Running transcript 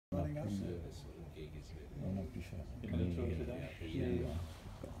service sort of gig is a bit more. Non plus cher.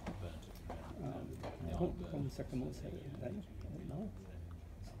 Quand ça commence à d'ailleurs, non,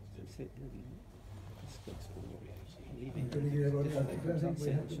 c'est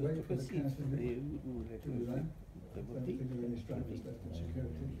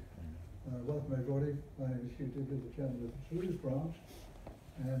welcome everybody. My name is Hugh Dibley, the chairman of the Toulouse branch,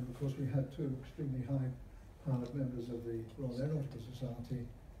 and of course we had two extremely high-powered members of the Royal Aeronautical Society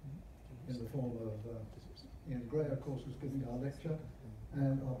in the form of Iain GRAY, of course, was giving our lecture,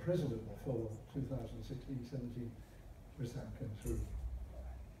 and our president for 2016-17, Chris Atkin, who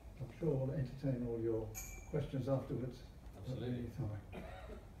I'm sure will entertain all your questions afterwards. Absolutely.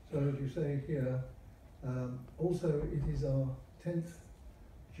 So as you say here, also it is our 10th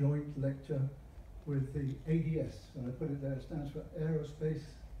joint lecture with the ADS, and I put it there, it stands for Aerospace,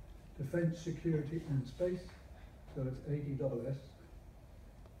 Defence, Security and Space, so it's ADSS,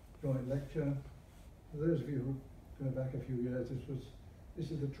 joint lecture. For those of you who go back a few years, this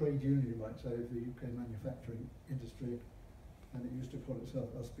is the trade union, you might say, of the UK manufacturing industry, and it used to call itself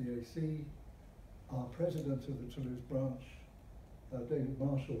SBAC. Our president of the Toulouse branch, David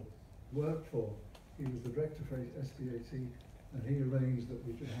Marshall, worked for, he was the director for SBAC, and he arranged that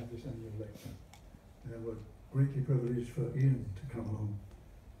we should have this annual lecture. And we're greatly privileged for Iain to come along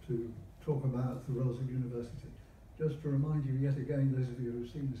to talk about the roles of university. Just to remind you yet again, those of you who've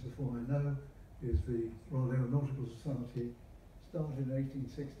seen this before I know, is the Royal Aeronautical Society started in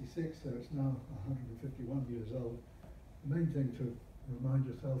 1866, so it's now 151 years old. The main thing to remind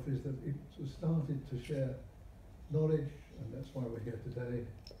yourself is that it was started to share knowledge, and that's why we're here today,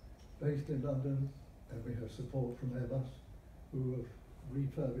 based in London, and we have support from Airbus, who have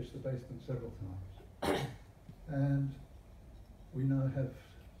refurbished the basement several times. And we now have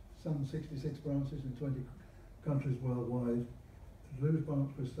some 66 branches in 20 countries worldwide. The Toulouse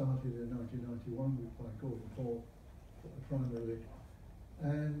branch was started in 1991 by Gordon Paul, primarily.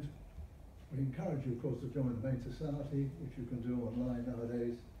 And we encourage you, of course, to join the main society, which you can do online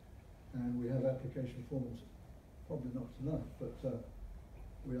nowadays. And we have application forms, probably not tonight, but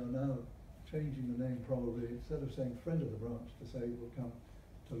we are now changing the name probably, instead of saying friend of the branch, to say we'll come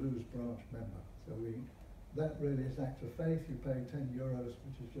Toulouse branch member. So that really is act of faith. You pay €10,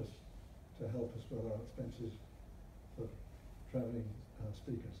 which is just to help us with our expenses for travelling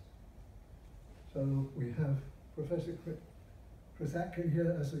speakers. So we have Professor Chris Atkin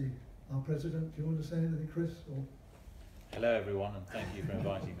here as our president. Do you want to say anything, Chris? Or? Hello everyone, and thank you for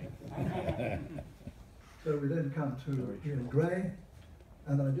inviting me. So we then come to Iain GRAY,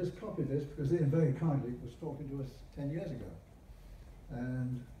 and I just copied this because Iain very kindly was talking to us 10 years ago.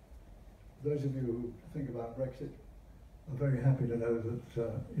 And those of you who think about Brexit are very happy to know that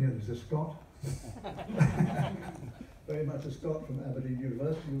Iain is a Scot. Very much a Scot from Aberdeen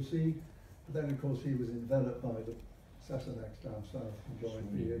University, you'll see. But then, of course, he was enveloped by the Sassenachs down south and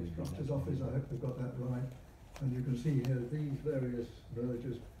joined the instructor's office. I hope they've got that right. And you can see here these various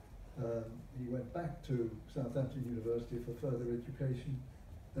mergers. He went back to Southampton University for further education.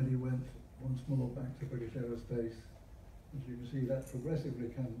 Then he went once more back to British Aerospace. As you can see, that progressively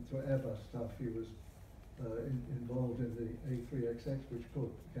came to Airbus stuff. He was involved in the A3XX, which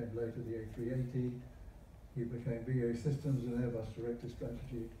became later the A380. He became BA Systems and Airbus Director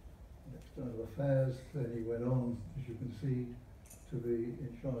Strategy and External Affairs. Then he went on, as you can see, to be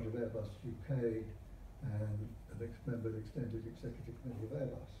in charge of Airbus UK and an member of the Extended Executive Committee of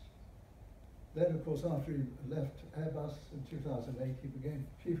Airbus. Then, of course, after he left Airbus in 2008, he became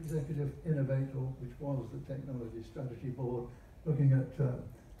Chief Executive Innovator, which was the Technology Strategy Board, looking at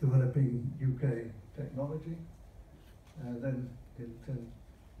developing UK technology. And then in 10,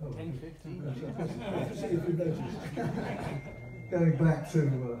 15. See if you noticed. Going back to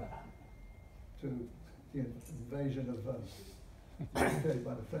the invasion of the UK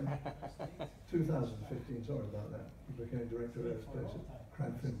by the French, 2015, sorry about that. He became Director of Aerospace at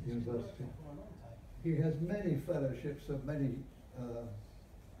Cranfield University. He has many fellowships of many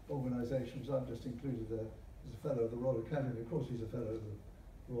organisations. I've just included there as a fellow of the Royal Academy. Of course, he's a fellow of the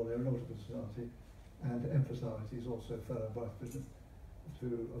Royal Aeronautical Society, and to emphasise, he's also a fellow vice president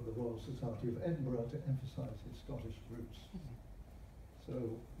of the Royal Society of Edinburgh, to emphasise his Scottish roots. So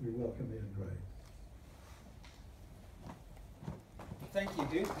we welcome Iain GRAY. Thank you,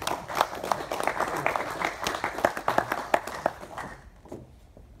 Duke.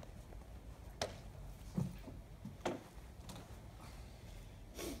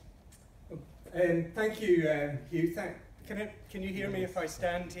 Thank you, Hugh. Can you hear me if I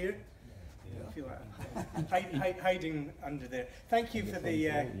stand here? Yeah. I feel like I'm hiding under there. Thank you for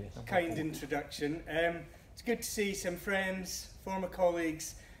the kind introduction. It's good to see some friends, former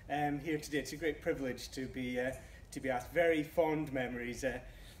colleagues, here today. It's a great privilege to be asked. Very fond memories,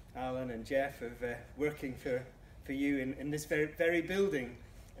 Alan and Jeff, of working for you in this very building.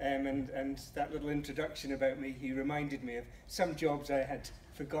 And that little introduction about me, he reminded me of some jobs I had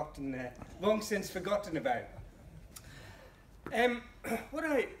forgotten, long since forgotten about. What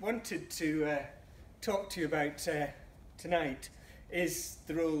I wanted to talk to you about tonight is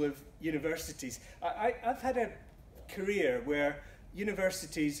the role of universities. I've had a career where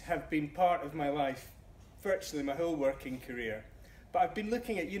universities have been part of my life, virtually my whole working career. But I've been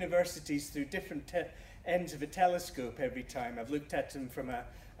looking at universities through different ends of a telescope every time. I've looked at them from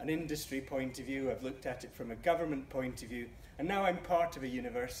an industry point of view, I've looked at it from a government point of view, and now I'm part of a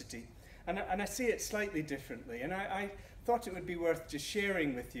university. And I see it slightly differently, and I thought it would be worth just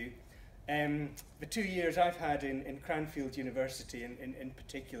sharing with you the 2 years I've had in Cranfield University in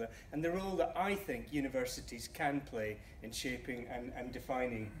particular, and the role that I think universities can play in shaping and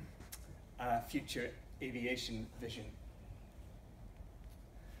defining future aviation vision.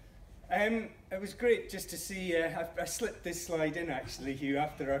 It was great just to see, I slipped this slide in actually, Hugh,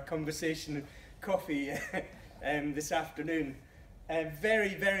 after our conversation of coffee this afternoon.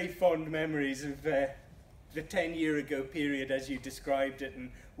 Very, very fond memories of the 10-year ago period as you described it,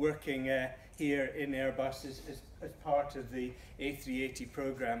 and working here in Airbus as part of the A380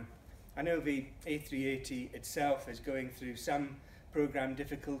 programme. I know the A380 itself is going through some programme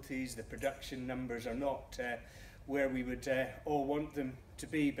difficulties. The production numbers are not where we would all want them to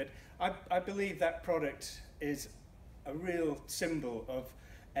be, but I believe that product is a real symbol of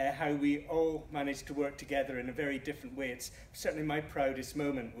how we all managed to work together in a very different way. It's certainly my proudest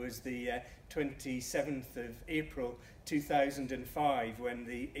moment was the 27th of April 2005 when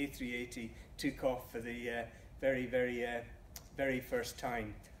the A380 took off for the very first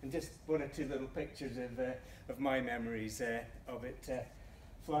time. And just one or two little pictures of my memories of it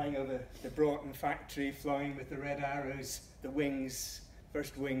flying over the Broughton factory, flying with the red arrows, the wings,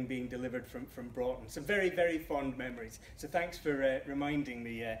 first wing being delivered from Broughton. Some very, very fond memories. So thanks for reminding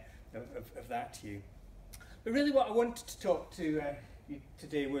me of that, Hugh. But really what I wanted to talk to you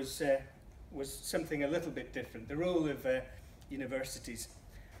today was something a little bit different, the role of universities.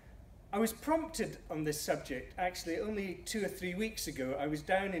 I was prompted on this subject actually only 2 or 3 weeks ago. I was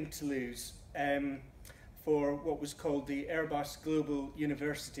down in Toulouse for what was called the Airbus Global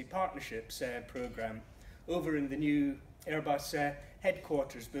University Partnerships programme over in the new Airbus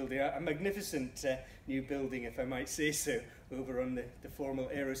headquarters building, a magnificent new building, if I might say so, over on the former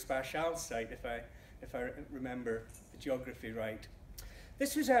Aerospace site, if I remember the geography right.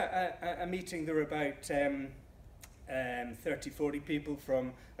 This was a meeting. There were about 30-40 people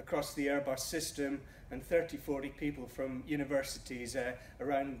from across the Airbus system and 30-40 people from universities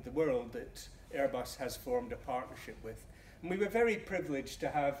around the world that Airbus has formed a partnership with. And we were very privileged to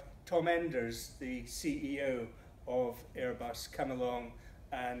have Tom Enders, the CEO of Airbus, come along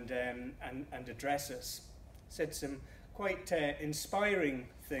and address us. Said some quite inspiring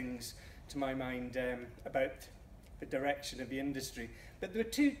things to my mind about the direction of the industry. But there were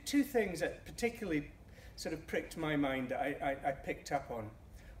two things that particularly sort of pricked my mind that I picked up on.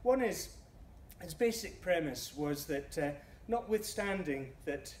 One is, his basic premise was that notwithstanding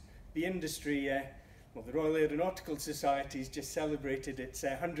that the industry, well, the Royal Aeronautical Society has just celebrated its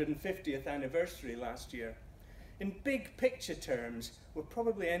 150th anniversary last year. In big picture terms, we're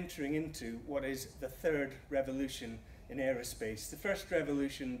probably entering into what is the third revolution in aerospace. The first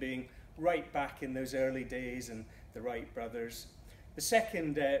revolution being right back in those early days and the Wright brothers. The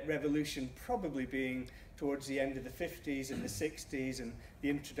second revolution probably being towards the end of the 50s and the 60s and the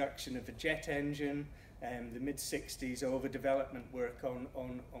introduction of the jet engine, the mid-60s, all the development work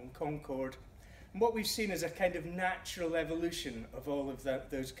on Concorde. And what we've seen is a kind of natural evolution of all of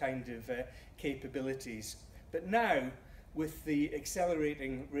those kind of capabilities. But now, with the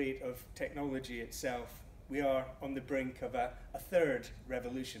accelerating rate of technology itself, we are on the brink of a third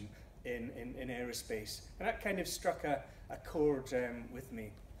revolution in aerospace. And that kind of struck a chord with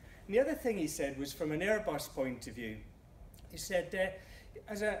me. And the other thing he said was from an Airbus point of view. He said,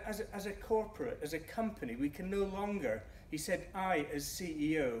 as a corporate, as a company, we can no longer, he said, I, as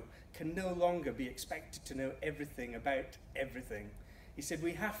CEO, can no longer be expected to know everything about everything. He said,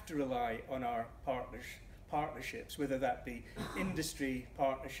 we have to rely on our partnerships, whether that be industry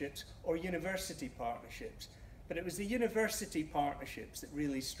partnerships or university partnerships. But it was the university partnerships that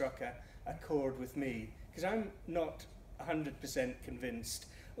really struck a chord with me, because I'm not 100% convinced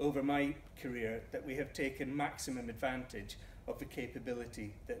over my career that we have taken maximum advantage of the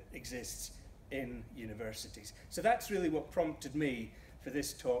capability that exists in universities. So that's really what prompted me for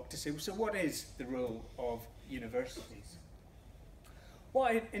this talk to say, so what is the role of universities?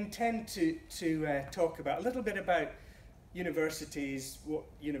 what I intend to talk about, a little bit about universities, what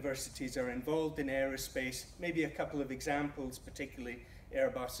universities are involved in aerospace, maybe a couple of examples, particularly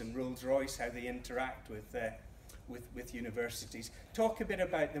Airbus and Rolls-Royce, how they interact with universities. Talk a bit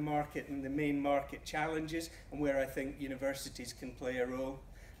about the market and the main market challenges and where I think universities can play a role.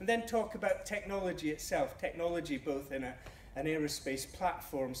 And then talk about technology itself, technology both in an aerospace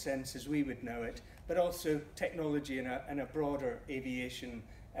platform sense as we would know it, but also technology in a broader aviation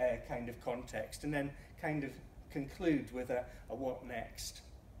kind of context, and then kind of conclude with a what next.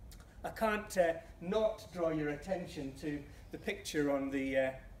 I can't not draw your attention to the picture on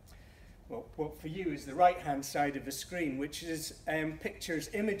the, well, what for you is the right-hand side of the screen, which is pictures,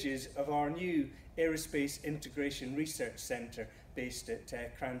 images of our new Aerospace Integration Research Centre based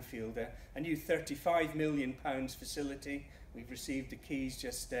at Cranfield, a new £35 million facility. We've received the keys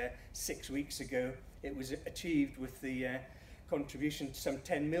just 6 weeks ago. It was achieved with the contribution, some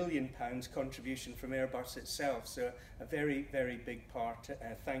 £10 million contribution from Airbus itself. So a very, very big part.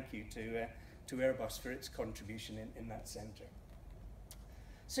 Thank you to Airbus for its contribution in that centre.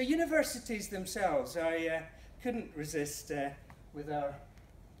 So universities themselves, I couldn't resist with our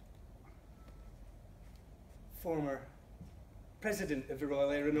former president of the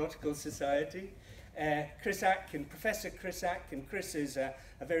Royal Aeronautical Society, Chris Atkin, Professor Chris Atkin. Chris is a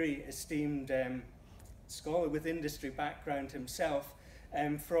very esteemed scholar with industry background himself,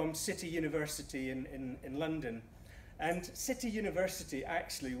 from City University in London. And City University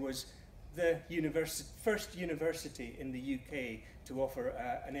actually was the first university in the UK to offer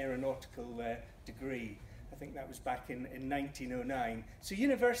an aeronautical degree. I think that was back in 1909. So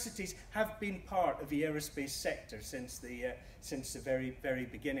universities have been part of the aerospace sector since the very, very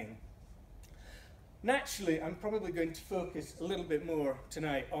beginning. Naturally, I'm probably going to focus a little bit more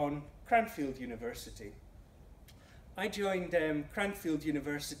tonight on Cranfield University. I joined Cranfield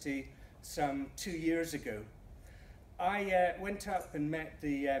University some 2 years ago. I went up and met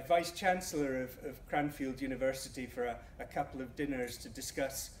the Vice-Chancellor of Cranfield University for a couple of dinners to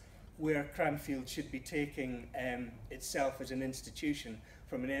discuss where Cranfield should be taking itself as an institution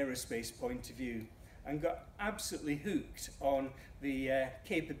from an aerospace point of view, and got absolutely hooked on the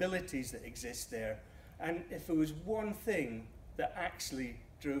capabilities that exist there. And if there was one thing that actually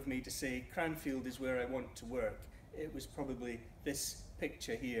drove me to say Cranfield is where I want to work, it was probably this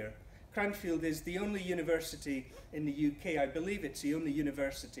picture here. Cranfield is the only university in the UK, I believe it's the only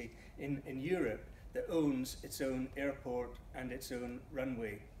university in Europe that owns its own airport and its own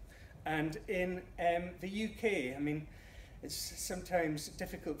runway. And in the UK, I mean, it's sometimes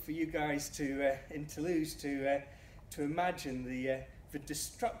difficult for you guys to in Toulouse to imagine the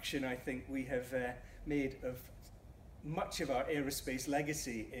destruction I think we have made of much of our aerospace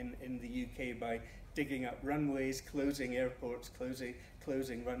legacy in the UK by digging up runways, closing airports,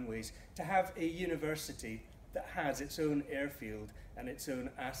 closing runways. To have a university that has its own airfield and its own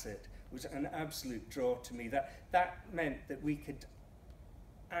asset was an absolute draw to me. That meant that we could,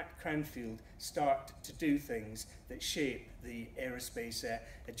 at Cranfield, start to do things that shape the aerospace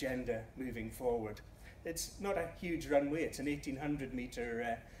agenda moving forward. It's not a huge runway, it's an 1,800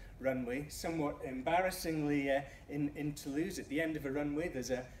 metre runway. Somewhat embarrassingly, in Toulouse, at the end of a runway, there's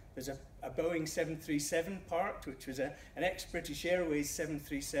a Boeing 737 parked, which was an ex-British Airways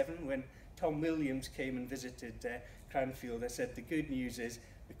 737. When Tom Williams came and visited Cranfield, I said the good news is,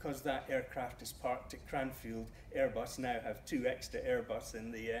 because that aircraft is parked at Cranfield, Airbus now have 2 extra Airbus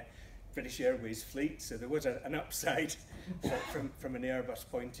in the British Airways fleet, so there was an upside from an Airbus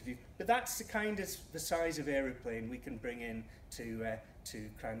point of view. But that's the size of aeroplane we can bring in to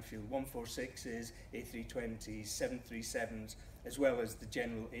Cranfield: 146s, A320s, 737s, as well as the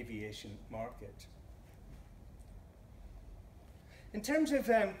general aviation market. In terms of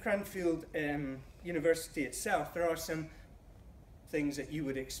Cranfield University itself, there are some things that you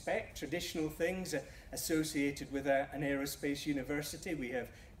would expect, traditional things associated with an aerospace university. We have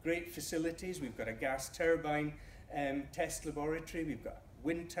great facilities. We've got a gas turbine test laboratory. We've got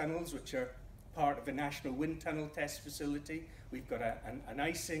wind tunnels, which are part of a national wind tunnel test facility. We've got an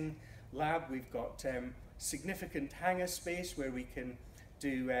icing lab. We've got significant hangar space where we can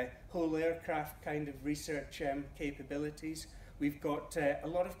do whole aircraft kind of research capabilities. We've got a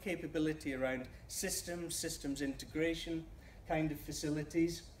lot of capability around systems integration kind of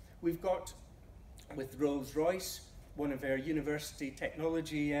facilities. We've got, with Rolls-Royce, one of our university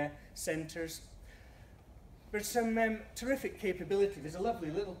technology centres. There's some terrific capability. There's a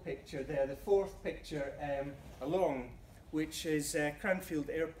lovely little picture there, the fourth picture along, which is Cranfield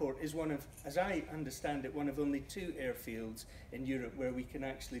Airport is one of, as I understand it, one of only 2 airfields in Europe where we can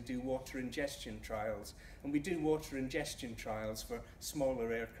actually do water ingestion trials. And we do water ingestion trials for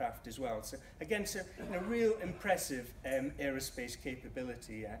smaller aircraft as well. So again, so a real impressive aerospace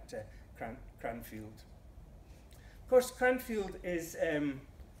capability at Cranfield. Of course, Cranfield is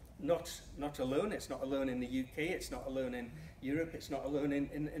not alone. It's not alone in the UK, it's not alone in Europe, it's not alone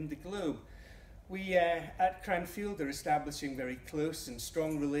in the globe. We at Cranfield are establishing very close and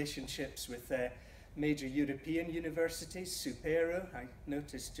strong relationships with major European universities. Supero, I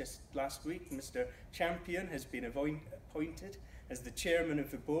noticed just last week, Mr. Champion has been appointed as the chairman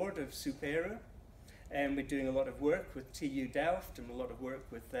of the board of Supero. And we're doing a lot of work with TU Delft and a lot of work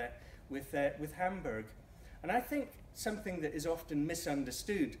with Hamburg. And I think something that is often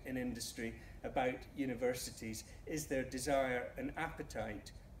misunderstood in industry about universities is their desire and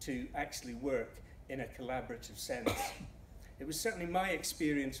appetite to actually work in a collaborative sense. It was certainly my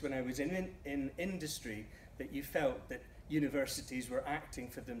experience when I was in industry that you felt that universities were acting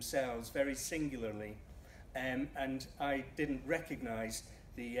for themselves very singularly, and I didn't recognise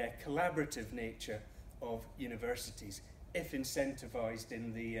the collaborative nature of universities if incentivized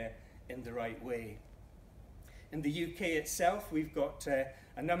in the right way. In the UK itself, we've got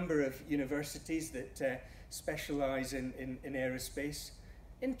a number of universities that specialise in aerospace.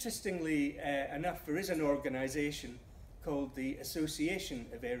 Interestingly enough, there is an organisation called the Association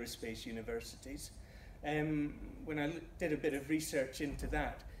of Aerospace Universities. When I did a bit of research into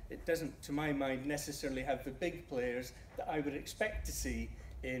that, it doesn't, to my mind, necessarily have the big players that I would expect to see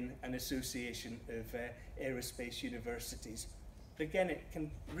in an association of aerospace universities. But again, it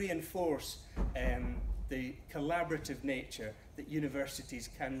can reinforce the collaborative nature that universities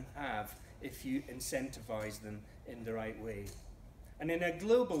can have if you incentivize them in the right way. And in a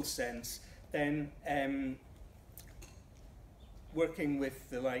global sense, then working with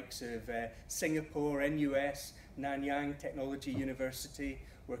the likes of Singapore, NUS, Nanyang Technology University,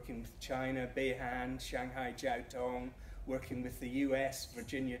 working with China, Beihang, Shanghai Jiaotong, working with the US,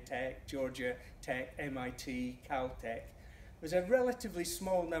 Virginia Tech, Georgia Tech, MIT, Caltech. There's a relatively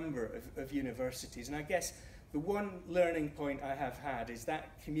small number of universities, and I guess the one learning point I have had is that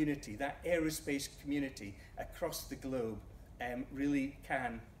community, that aerospace community across the globe really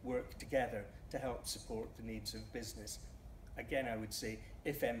can work together to help support the needs of business. Again, I would say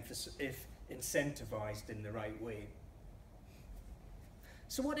if incentivized in the right way.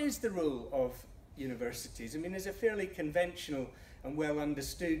 So what is the role of universities? I mean, there's a fairly conventional and well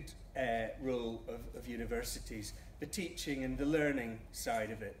understood role of universities: the teaching and the learning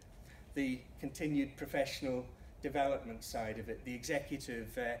side of it, the continued professional development side of it, the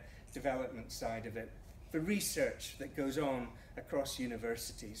executive development side of it, the research that goes on across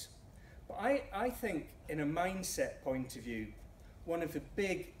universities. But I think, in a mindset point of view, one of the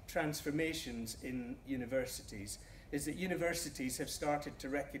big transformations in universities is that universities have started to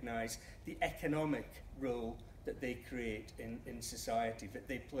recognise the economic role that they create in society, that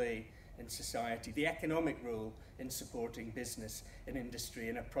they play in society, the economic role in supporting business and industry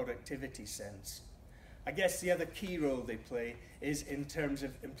in a productivity sense. I guess the other key role they play is in terms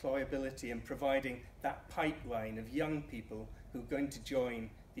of employability and providing that pipeline of young people who are going to join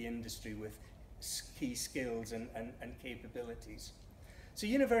the industry with key skills and capabilities. So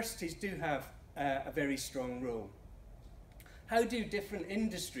universities do have a very strong role. How do different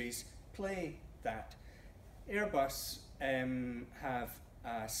industries play that? Airbus have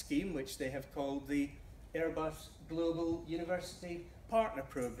a scheme which they have called the Airbus Global University Partner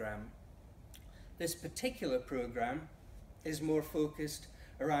Programme. This particular programme is more focused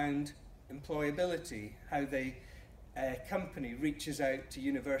around employability, how the company reaches out to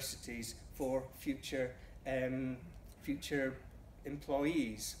universities for future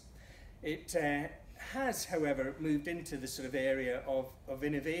employees. It has, however, moved into the sort of area of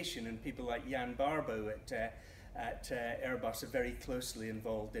innovation, and people like Jan Barbo at Airbus are very closely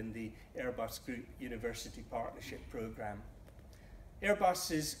involved in the Airbus Group University Partnership Programme.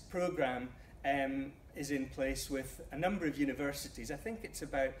 Airbus's programme is in place with a number of universities. I think it's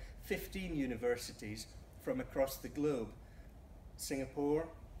about 15 universities from across the globe. Singapore,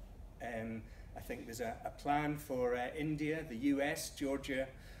 I think there's a plan for India, the US, Georgia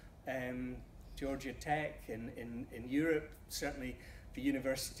Tech, in Europe, certainly the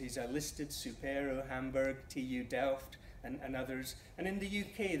universities are listed: Supero, Hamburg, TU Delft, and others. And in the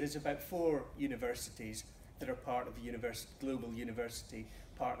UK, there's about 4 universities that are part of the Global University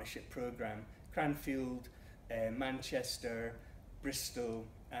Partnership Programme: Cranfield, Manchester, Bristol,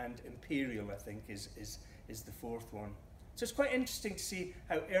 and Imperial, I think, is the 4th one. So it's quite interesting to see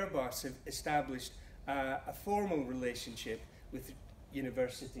how Airbus have established a formal relationship with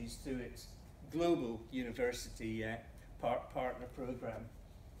universities through its global university partner program.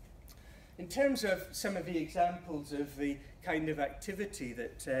 In terms of some of the examples of the kind of activity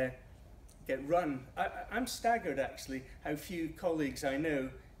that get run, I'm staggered actually how few colleagues I know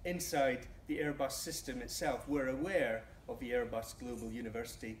inside the Airbus system itself were aware of the Airbus Global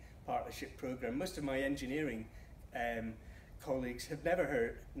University Partnership Program. Most of my engineering colleagues have never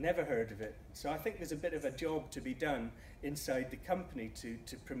heard of it. So I think there's a bit of a job to be done inside the company to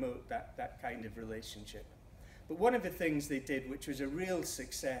promote that kind of relationship. But one of the things they did, which was a real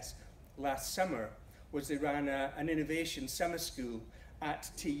success last summer, was they ran an innovation summer school at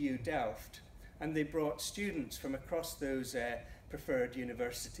TU Delft, and they brought students from across those preferred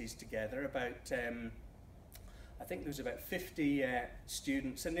universities together. About I think there was about 50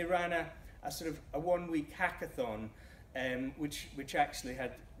 students, and they ran a sort of a one-week hackathon, which actually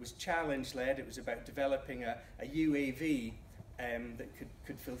was challenge-led. It was about developing a UAV that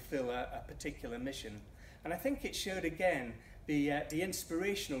could fulfill a particular mission. And I think it showed again the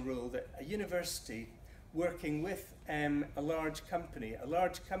inspirational role that a university working with a large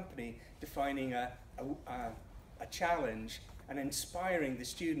company defining a challenge and inspiring the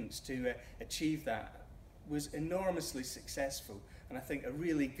students to achieve that was enormously successful, and I think a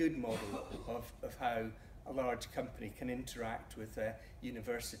really good model of how a large company can interact with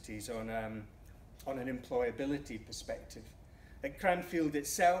universities on an employability perspective. At Cranfield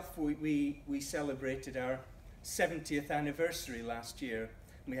itself, we celebrated our 70th anniversary last year,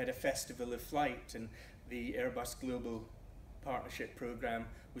 and we had a festival of flight, and the Airbus Global Partnership Programme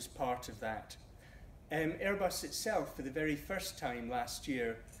was part of that. Airbus itself, for the very first time last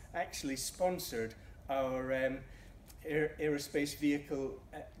year, actually sponsored our aerospace vehicle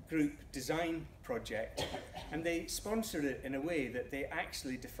group design project, and they sponsored it in a way that they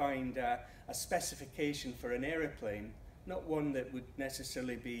actually defined a specification for an aeroplane, not one that would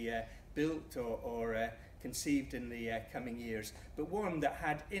necessarily be built or conceived in the coming years, but one that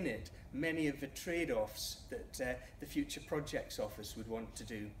had in it many of the trade-offs that the Future Projects Office would want to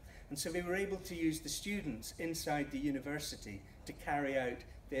do. And so they were able to use the students inside the university to carry out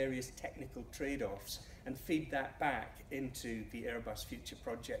various technical trade-offs and feed that back into the Airbus Future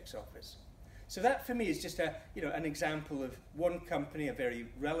Projects Office. So that for me is just an example of one company, a very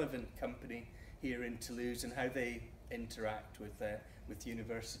relevant company here in Toulouse, and how they interact with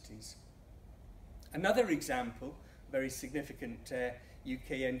universities. Another example, very significant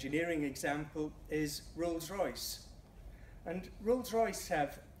UK engineering example, is Rolls-Royce. And Rolls-Royce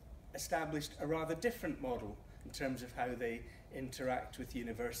have established a rather different model in terms of how they interact with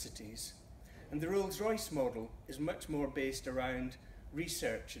universities. And the Rolls-Royce model is much more based around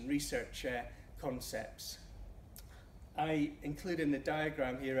research and research concepts. I include in the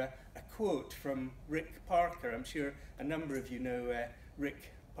diagram here a quote from Rick Parker. I'm sure a number of you know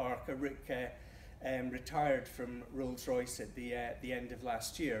Rick Parker. Rick retired from Rolls-Royce at the end of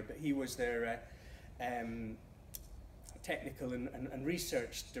last year, but he was their technical and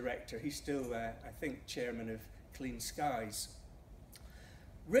research director. He's still, I think, chairman of Clean Skies.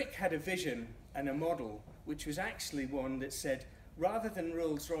 Rick had a vision and a model which was actually one that said, rather than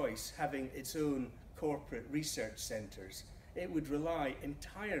Rolls-Royce having its own corporate research centres, it would rely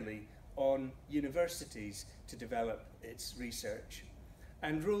entirely on universities to develop its research.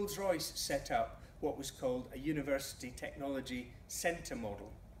 And Rolls-Royce set up what was called a University Technology Centre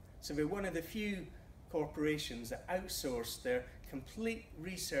model. So they're one of the few corporations that outsourced their complete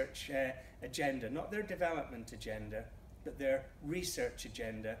research agenda, not their development agenda, but their research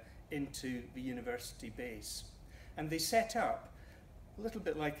agenda into the university base. And they set up, a little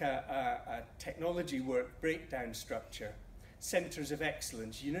bit like a technology work breakdown structure, centres of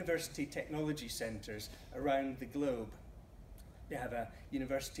excellence, university technology centres around the globe. They have a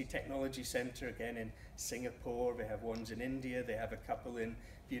university technology centre again in Singapore, they have ones in India, they have a couple in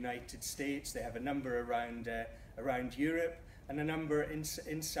the United States, they have a number around Europe, and a number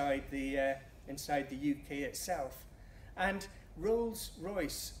inside the UK itself. And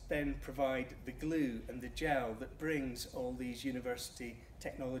Rolls-Royce then provide the glue and the gel that brings all these university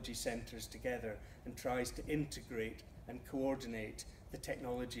technology centres together and tries to integrate and coordinate the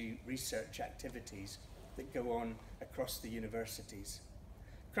technology research activities that go on across the universities.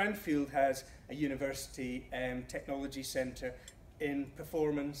 Cranfield has a university technology centre in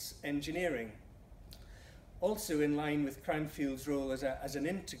performance engineering. Also in line with Cranfield's role as an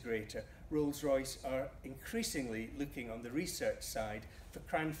integrator, Rolls-Royce are increasingly looking on the research side for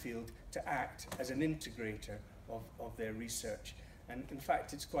Cranfield to act as an integrator of their research. And in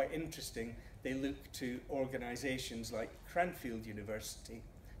fact, it's quite interesting, they look to organisations like Cranfield University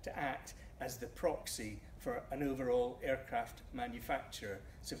to act as the proxy for an overall aircraft manufacturer,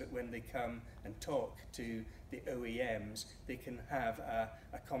 so that when they come and talk to the OEMs, they can have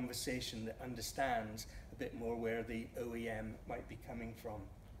a conversation that understands a bit more where the OEM might be coming from.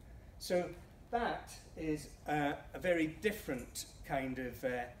 So that is a very different kind of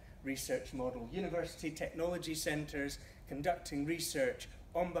research model. University technology centres conducting research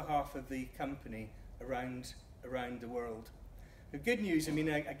on behalf of the company around the world. The good news, I mean,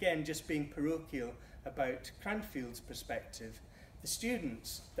 again, just being parochial about Cranfield's perspective, the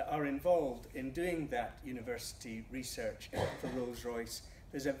students that are involved in doing that university research for Rolls-Royce,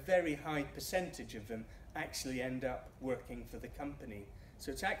 there's a very high percentage of them actually end up working for the company.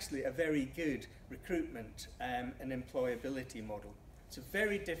 So it's actually a very good recruitment and employability model. It's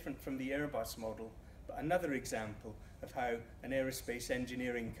very different from the Airbus model, but another example of how an aerospace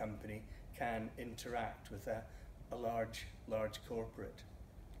engineering company can interact with a large corporate.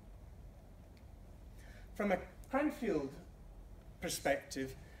 From a Cranfield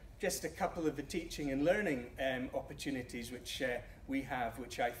perspective, just a couple of the teaching and learning opportunities which we have,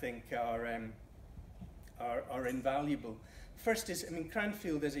 which I think are invaluable. First is, I mean,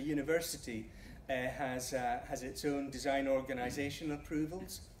 Cranfield as a university has its own design organisation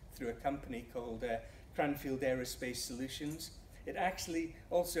approvals through a company called Cranfield Aerospace Solutions. It actually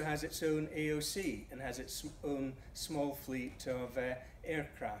also has its own AOC and has its own small fleet of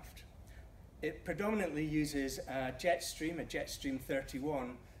aircraft. It predominantly uses a Jetstream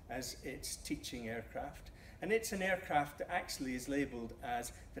 31 as its teaching aircraft, and it's an aircraft that actually is labelled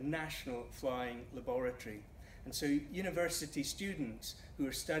as the National Flying Laboratory. And so university students who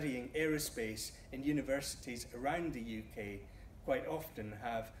are studying aerospace in universities around the UK quite often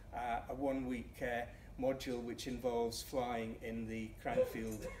have a one-week module which involves flying in the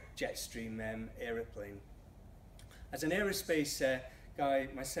Cranfield Jetstream aeroplane. As an aerospace guy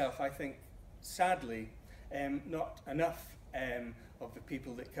myself, I think sadly not enough of the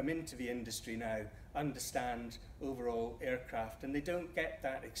people that come into the industry now understand overall aircraft, and they don't get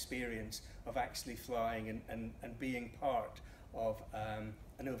that experience of actually flying and being part of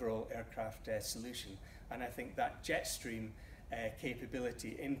an overall aircraft solution. And I think that Jetstream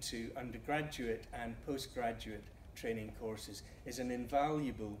capability into undergraduate and postgraduate training courses is an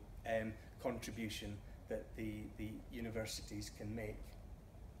invaluable contribution that the universities can make.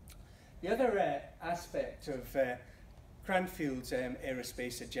 The other aspect of Cranfield's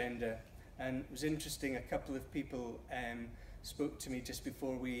aerospace agenda, and it was interesting, a couple of people spoke to me just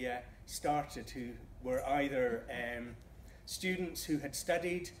before we started who were either students who had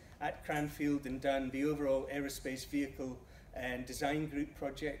studied at Cranfield and done the overall aerospace vehicle design group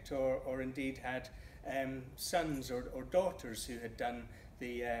project, or indeed had sons or daughters who had done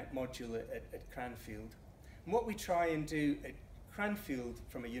the module at Cranfield. And what we try and do at Cranfield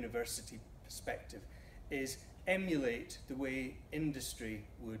from a university perspective is emulate the way industry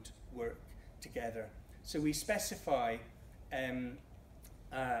would work together. So we specify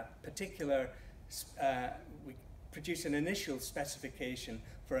we produce an initial specification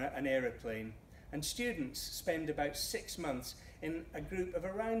for an aeroplane, and students spend about 6 months in a group of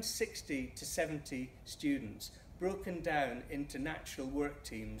around 60 to 70 students, broken down into natural work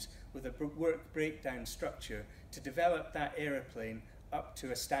teams with a work breakdown structure to develop that aeroplane up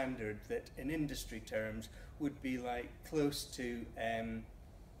to a standard that in industry terms would be like close to an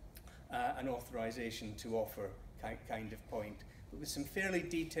authorization to offer kind of point, but with some fairly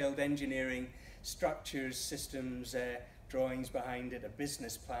detailed engineering structures, systems, drawings behind it, a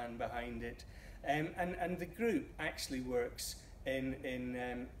business plan behind it. And the group actually works in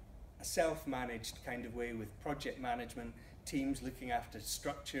a self-managed kind of way, with project management, teams looking after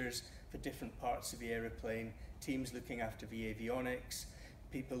structures for different parts of the aeroplane, teams looking after the avionics,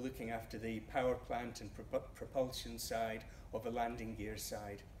 people looking after the power plant and propulsion side, or the landing gear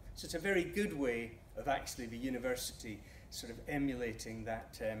side. So it's a very good way of actually the university sort of emulating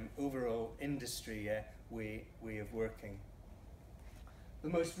that overall industry way of working. The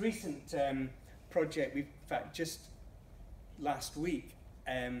most recent project, we've in fact just last week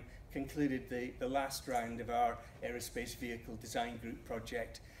concluded the last round of our aerospace vehicle design group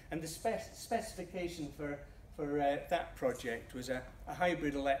project, and the specification for that project was a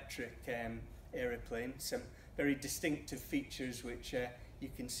hybrid electric aeroplane, some very distinctive features which you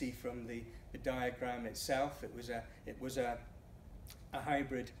can see from the diagram itself. It was a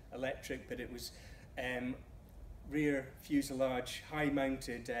hybrid electric, but it was rear fuselage,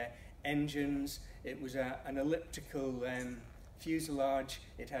 high-mounted engines. It was an elliptical fuselage.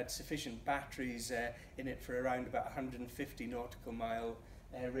 It had sufficient batteries in it for around about 150 nautical mile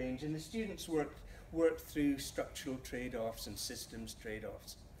range, and the students worked through structural trade-offs and systems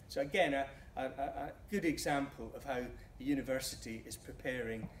trade-offs. So again, a good example of how the university is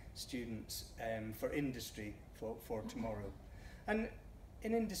preparing students for industry for tomorrow. And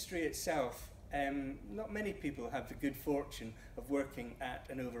in industry itself, not many people have the good fortune of working at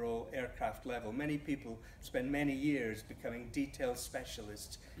an overall aircraft level. Many people spend many years becoming detailed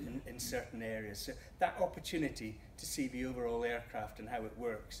specialists in certain areas. So that opportunity to see the overall aircraft and how it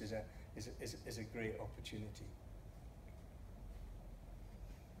works is a great opportunity.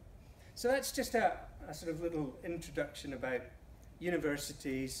 So that's just a sort of little introduction about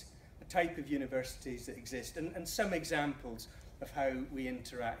universities, the type of universities that exist, and some examples of how we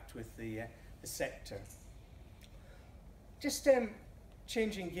interact with the sector. Just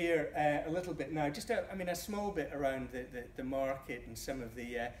changing gear a little bit now, just a small bit around the market and some of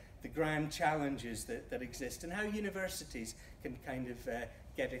the grand challenges that exist, and how universities can kind of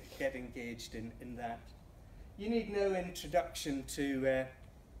get engaged in that. You need no introduction to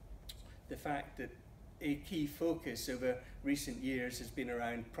the fact that a key focus over recent years has been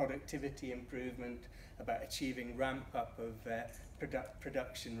around productivity improvement, about achieving ramp up of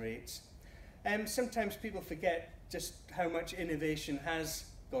production rates. Sometimes people forget just how much innovation has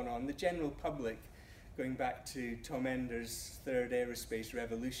gone on. The general public, going back to Tom Ender's third aerospace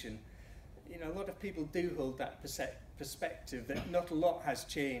revolution, a lot of people do hold that perspective that not a lot has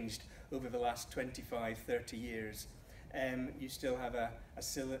changed over the last 25, 30 years. You still have a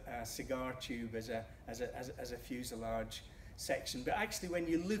cigar tube as a fuselage section, but actually when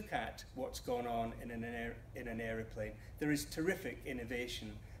you look at what's gone on in an aeroplane, there is terrific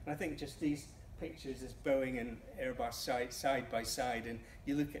innovation. And I think just these pictures as Boeing and Airbus side by side, and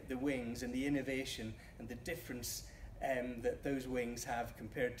you look at the wings and the innovation and the difference that those wings have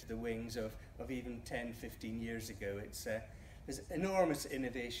compared to the wings of even 10, 15 years ago. There's enormous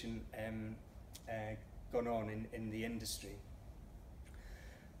innovation gone on in the industry.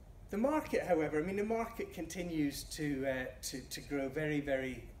 The market, however, the market continues to grow very,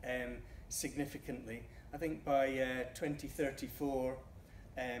 very significantly. I think by 2034,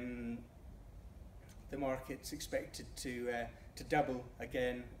 the market's expected to double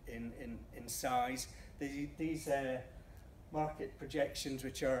again in size. These market projections,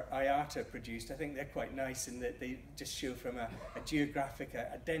 which are IATA produced, I think they're quite nice in that they just show from a geographic,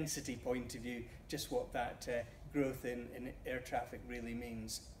 a density point of view, just what that growth in air traffic really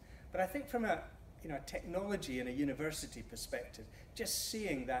means. But I think from a technology and a university perspective, just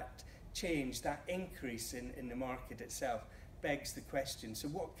seeing that change, that increase in the market itself, begs the question, so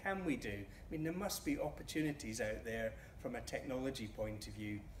what can we do? There must be opportunities out there from a technology point of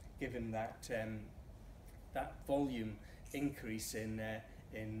view, given that that volume increase in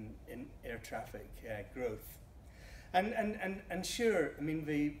air traffic growth. And sure,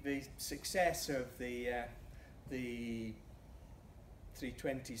 the success of the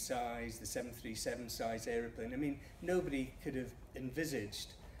 320 size, the 737 size aeroplane, nobody could have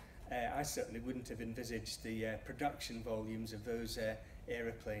envisaged, I certainly wouldn't have envisaged the production volumes of those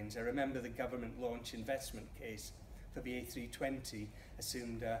aeroplanes. I remember the government launch investment case for the A320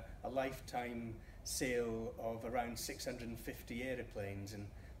 assumed a lifetime sale of around 650 aeroplanes, and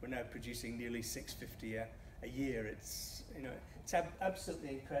we're now producing nearly 650 a year. It's absolutely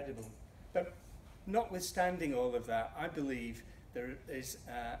incredible. But notwithstanding all of that, I believe there is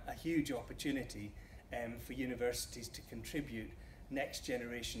a huge opportunity for universities to contribute next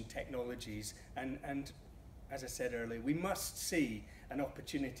generation technologies, and as I said earlier, we must see an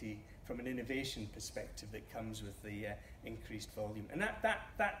opportunity from an innovation perspective that comes with the increased volume, and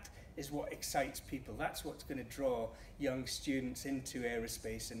that is what excites people. That's what's going to draw young students into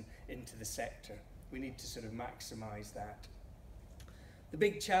aerospace and into the sector. We need to sort of maximize that. The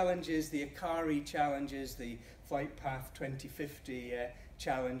big challenges, the ACARI challenges, the Flight Path 2050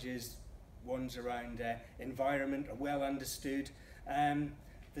 challenges, ones around environment are well understood.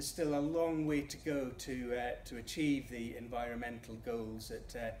 There's still a long way to go to achieve the environmental goals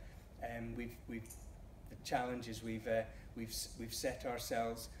that the challenges we've set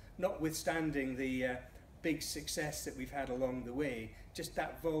ourselves. Notwithstanding the big success that we've had along the way, just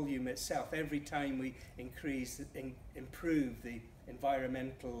that volume itself, every time we improve the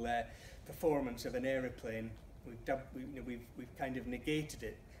environmental performance of an aeroplane, we've kind of negated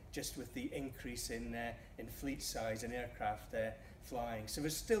it just with the increase in fleet size and aircraft flying. So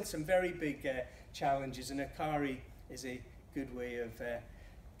there's still some very big challenges, and ACARI is a good way of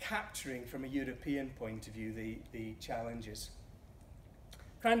capturing from a European point of view the challenges.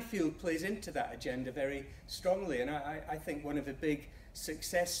 Cranfield plays into that agenda very strongly, and I think one of the big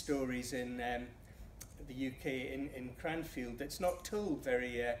success stories in the UK in Cranfield that's not told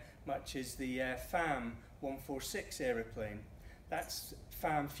very much is the FAM 146 aeroplane. That's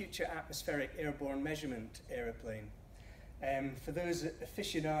FAM, Future Atmospheric Airborne Measurement Aeroplane. For those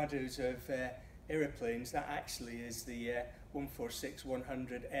aficionados of aeroplanes, that actually is the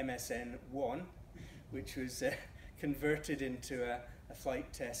 146-100 MSN-1, which was converted into a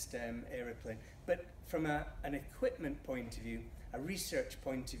flight test aeroplane. But from an equipment point of view, a research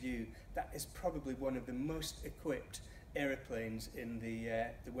point of view, that is probably one of the most equipped aeroplanes in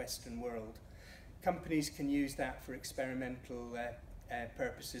the Western world. Companies can use that for experimental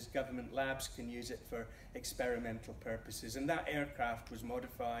purposes. Government labs can use it for experimental purposes. And that aircraft was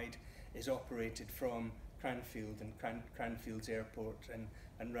modified, is operated from Cranfield and Cranfield's airport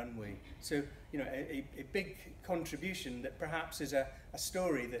and runway. So, you know, a big contribution that perhaps is a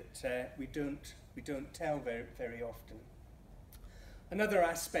story that we don't tell very often. Another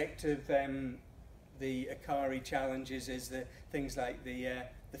aspect of the Akari challenges is the things like the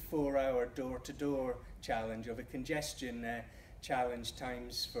 4-hour door-to-door challenge, or the congestion challenge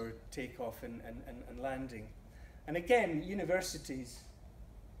times for takeoff and landing. And again, universities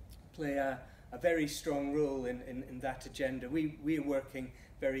play a very strong role in that agenda. We are working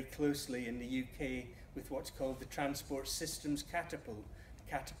very closely in the UK with what's called the Transport Systems Catapult.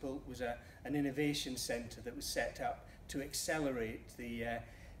 Catapult was an innovation centre that was set up to accelerate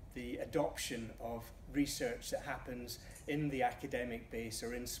the adoption of research that happens in the academic base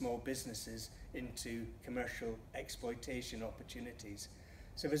or in small businesses into commercial exploitation opportunities.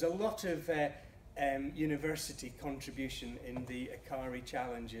 So there's a lot of university contribution in the Akari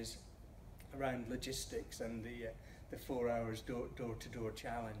challenges around logistics and the 4 hours door-to-door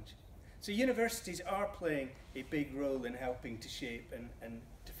challenge. So universities are playing a big role in helping to shape and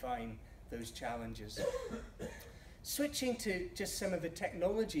define those challenges. Switching to just some of the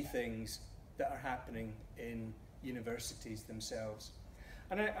technology things that are happening in universities themselves.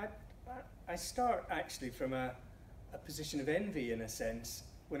 And I start actually from a position of envy, in a sense,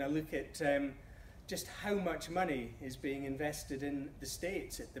 when I look at just how much money is being invested in the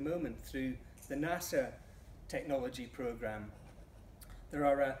States at the moment through the NASA technology program. There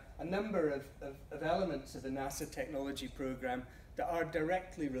are a number of elements of the NASA technology program that are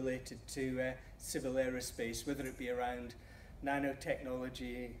directly related to civil aerospace, whether it be around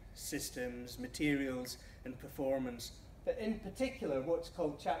nanotechnology, systems, materials and performance. But in particular, what's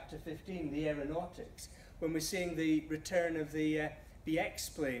called Chapter 15, the Aeronautics, when we're seeing the return of the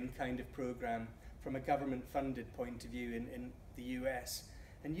X-plane kind of program from a government-funded point of view in the US.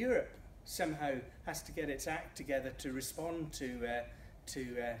 And Europe somehow has to get its act together to respond to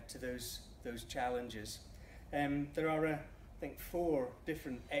those challenges. There are, I think, 4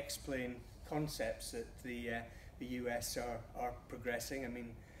 different X-plane concepts that the US are progressing. I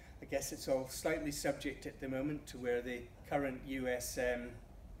mean, I guess it's all slightly subject at the moment to where the current US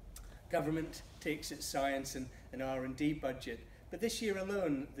government takes its science and R&D budget. But this year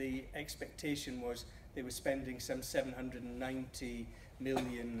alone, the expectation was they were spending some $790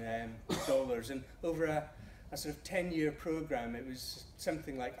 million, and over a sort of 10-year program, it was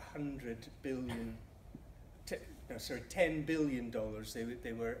something like $10 billion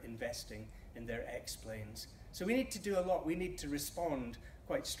they were investing in their X-planes. So we need to do a lot. We need to respond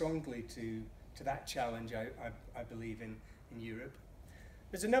quite strongly to that challenge, I believe, in Europe.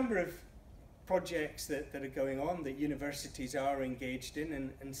 There's a number of projects that are going on that universities are engaged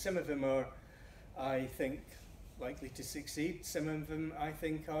in, and some of them are, I think, likely to succeed. Some of them, I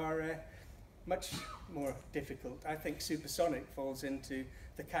think, are much more difficult. I think supersonic falls into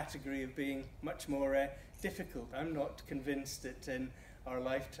the category of being much more difficult. I'm not convinced that in our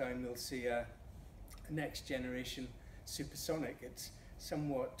lifetime we'll see a next generation supersonic. It's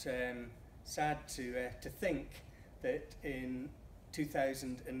somewhat sad to think that in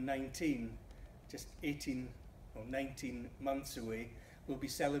 2019, just 18 or 19 months away, we'll be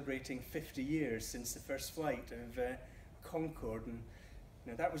celebrating 50 years since the first flight of Concorde. And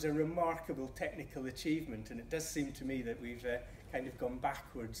you know, that was a remarkable technical achievement, and it does seem to me that we've kind of gone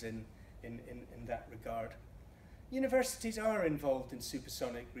backwards in that regard. Universities are involved in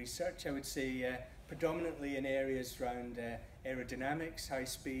supersonic research, I would say predominantly in areas around aerodynamics,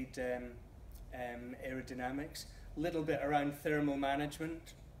 high-speed aerodynamics, a little bit around thermal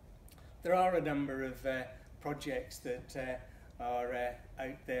management. There are a number of projects that are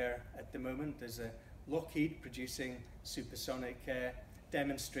out there at the moment. There's a Lockheed producing supersonic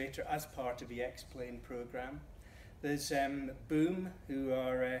demonstrator as part of the X-plane program. There's Boom, who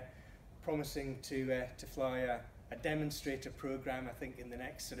are promising to fly a demonstrator program, I think, in the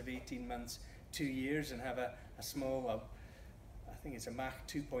next sort of 18 months, 2 years, and have a small, I think it's a Mach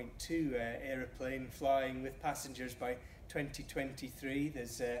 2.2 aeroplane flying with passengers by 2023.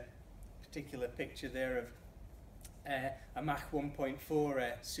 There's a particular picture there of a Mach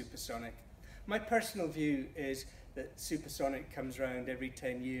 1.4 supersonic. My personal view is that supersonic comes around every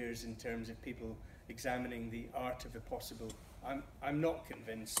 10 years in terms of people examining the art of the possible. I'm not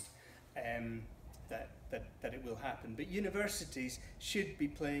convinced that it will happen, but universities should be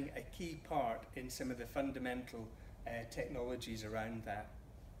playing a key part in some of the fundamental technologies around that.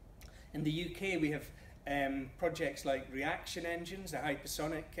 In the UK we have projects like reaction engines, a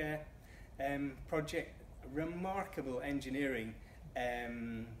hypersonic project, remarkable engineering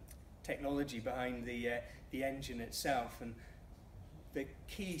technology behind the engine itself, and the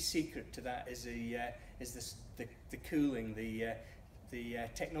key secret to that is the cooling, the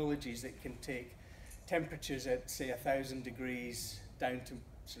technologies that can take temperatures at say 1,000 degrees down to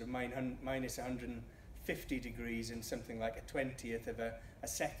sort of minus 150 degrees in something like a 20th of a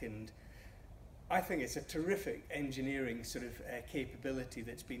second. I think it's a terrific engineering sort of capability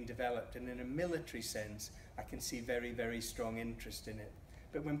that's been developed, and in a military sense I can see very, very strong interest in it.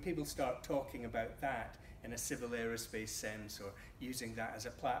 But when people start talking about that in a civil aerospace sense, or using that as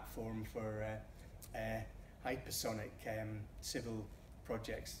a platform for hypersonic civil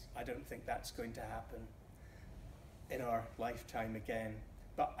projects, I don't think that's going to happen in our lifetime again.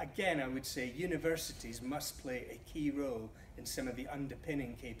 But again, I would say universities must play a key role in some of the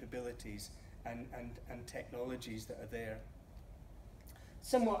underpinning capabilities and technologies that are there.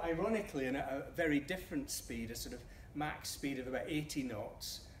 Somewhat ironically, in a very different speed, a sort of max speed of about 80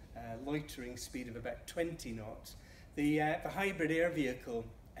 knots, loitering speed of about 20 knots, the hybrid air vehicle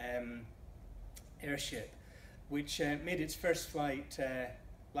airship, which made its first flight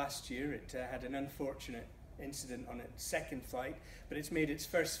last year. It had an unfortunate incident on its second flight, but it's made its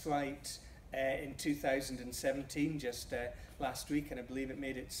first flight in 2017, just last week, and I believe it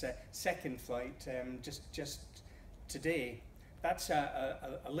made its second flight just today. That's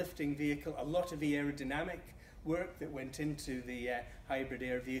a lifting vehicle. A lot of the aerodynamic work that went into the hybrid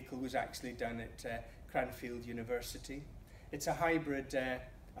air vehicle was actually done at Cranfield University. It's a hybrid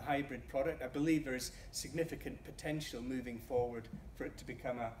product. I believe there is significant potential moving forward for it to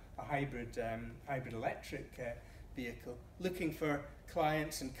become a hybrid electric vehicle. Looking for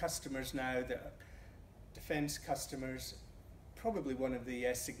clients and customers now, that defence customers, probably one of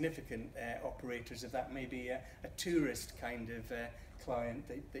the significant operators of that, maybe a tourist kind of client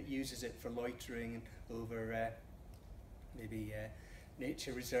that uses it for loitering over maybe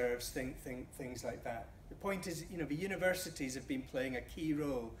nature reserves, things like that. The point is, you know, the universities have been playing a key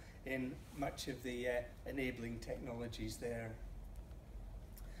role in much of the enabling technologies there.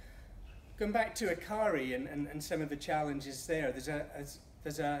 Going back to Akari and some of the challenges there,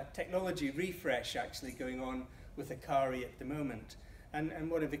 there's a technology refresh actually going on with Akari at the moment, and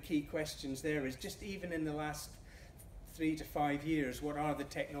one of the key questions there is, just even in the last 3 to 5 years, what are the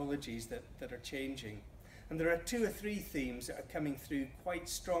technologies that are changing? And there are 2 or 3 themes that are coming through quite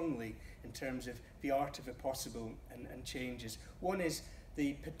strongly in terms of the art of the possible and changes. One is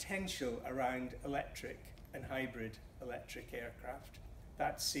the potential around electric and hybrid electric aircraft.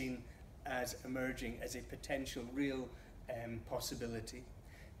 That's seen as emerging as a potential real possibility.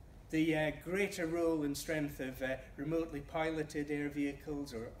 The greater role and strength of remotely piloted air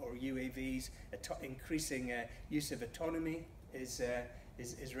vehicles or UAVs, increasing use of autonomy is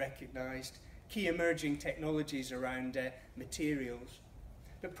recognised. Key emerging technologies around materials.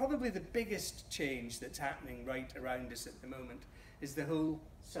 But probably the biggest change that's happening right around us at the moment is the whole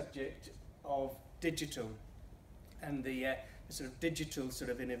subject of digital and the sort of digital sort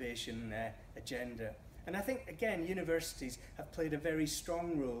of innovation agenda. And I think, again, universities have played a very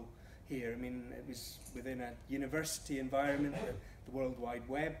strong role here. I mean, it was within a university environment that the World Wide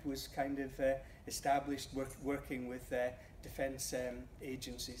Web was kind of established, working with defence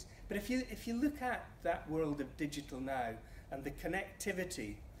agencies. But if you look at that world of digital now and the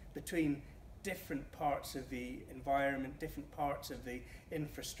connectivity between different parts of the environment, different parts of the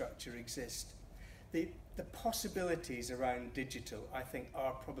infrastructure exist, the possibilities around digital, I think,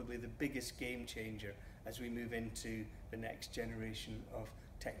 are probably the biggest game changer as we move into the next generation of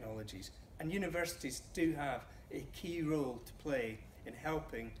technologies. And universities do have a key role to play in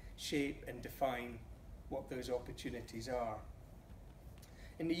helping shape and define what those opportunities are.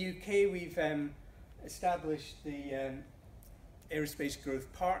 In the UK, we've established the Aerospace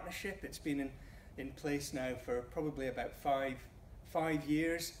Growth Partnership. It's been in place now for probably about five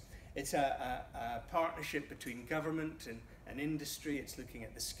years. It's a partnership between government and industry. It's looking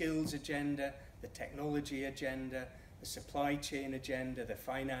at the skills agenda, the technology agenda, the supply chain agenda, the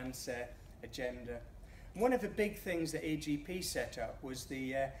finance agenda. And one of the big things that AGP set up was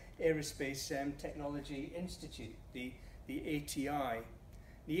the Aerospace Technology Institute, the ATI.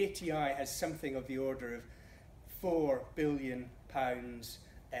 The ATI has something of the order of £4 billion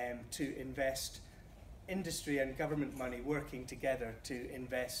to invest industry and government money working together to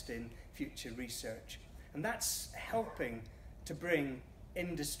invest in future research. And that's helping to bring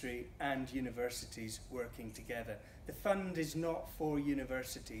industry and universities working together. The fund is not for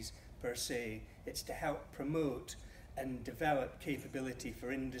universities per se, it's to help promote and develop capability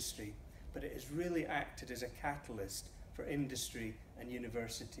for industry, but it has really acted as a catalyst for industry and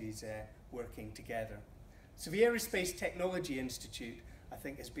universities working together. So the Aerospace Technology Institute, I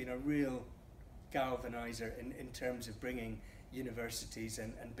think, has been a real galvanizer in terms of bringing universities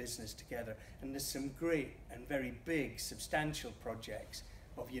and business together. And there's some great and very big, substantial projects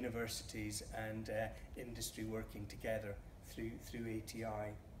of universities and industry working together through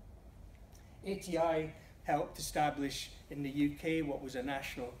ATI. ATI helped establish in the UK what was a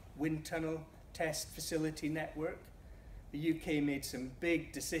national wind tunnel test facility network. The UK made some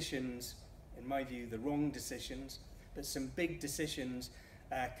big decisions, in my view the wrong decisions, but some big decisions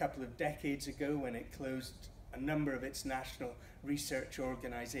a couple of decades ago when it closed a number of its national research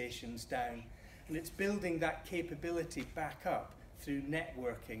organisations down. And it's building that capability back up through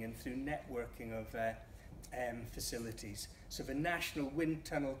networking and through networking of facilities. So the National Wind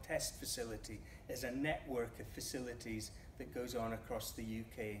Tunnel Test Facility is a network of facilities that goes on across the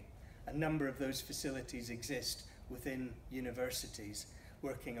UK. A number of those facilities exist within universities,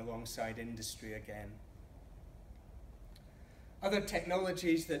 working alongside industry again. Other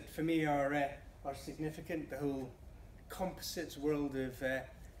technologies that for me are significant, the whole composites world of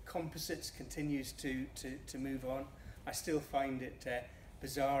composites continues to move on. I still find it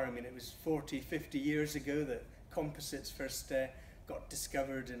bizarre. I mean, it was 40, 50 years ago that composites first got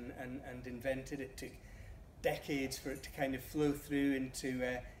discovered and invented. It took decades for it to kind of flow through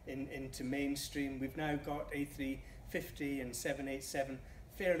into mainstream. We've now got A350 and 787,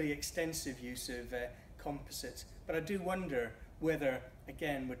 fairly extensive use of composites. But I do wonder whether,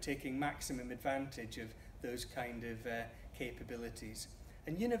 again, we're taking maximum advantage of those kind of capabilities.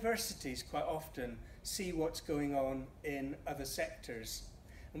 And universities quite often see what's going on in other sectors.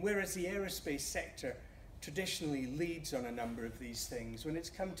 And whereas the aerospace sector traditionally leads on a number of these things, when it's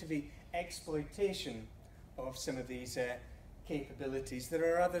come to the exploitation of some of these capabilities,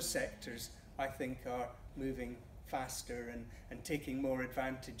 there are other sectors I think are moving faster and taking more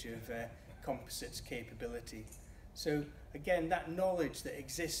advantage of composites capability. So again, that knowledge that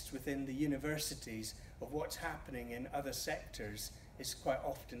exists within the universities of what's happening in other sectors is quite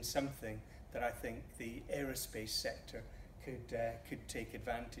often something that I think the aerospace sector could take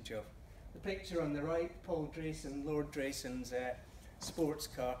advantage of. The picture on the right, Paul Drayson, Lord Drayson's sports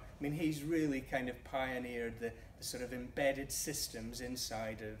car, I mean, he's really kind of pioneered the sort of embedded systems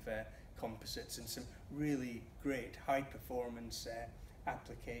inside of composites and some really great high performance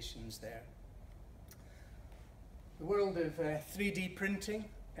applications there. The world of 3D printing,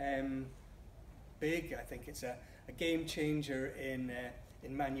 big. I think it's a game changer in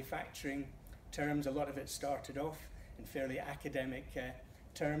manufacturing terms. A lot of it started off in fairly academic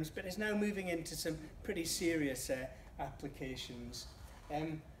terms, but is now moving into some pretty serious applications.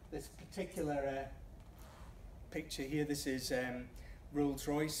 This particular picture here, this is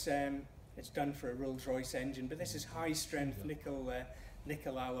Rolls-Royce. It's done for a Rolls-Royce engine, but this is high-strength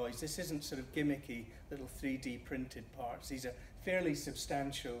nickel alloys. This isn't sort of gimmicky little 3D printed parts. These are fairly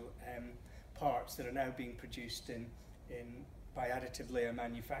substantial parts that are now being produced by additive layer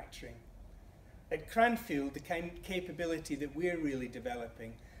manufacturing. At Cranfield, the kind of capability that we're really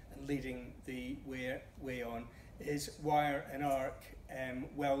developing and leading the way on is wire and arc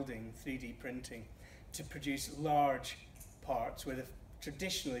welding, 3D printing, to produce large parts where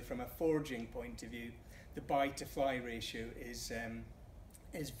traditionally from a forging point of view, the buy to fly ratio is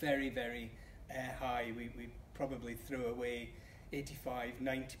very, very high. We probably throw away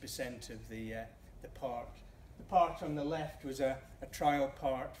 85–90% of the part. The part on the left was a trial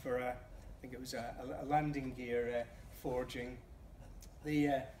part for I think it was a landing gear forging.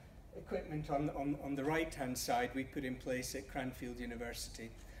 The equipment on the right hand side we put in place at Cranfield University,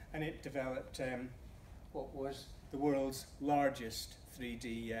 and it developed what was the world's largest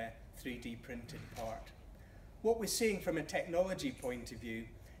 3D printed part. What we're seeing from a technology point of view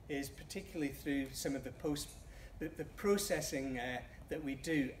is, particularly through some of the processing that we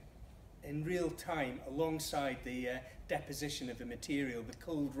do in real time alongside the deposition of the material, the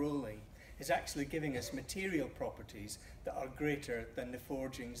cold rolling, is actually giving us material properties that are greater than the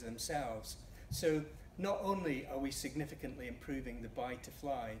forgings themselves. So not only are we significantly improving the buy to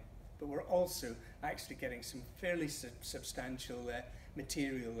fly, but we're also actually getting some fairly substantial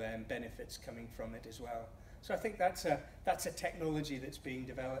material benefits coming from it as well. So I think that's a technology that's being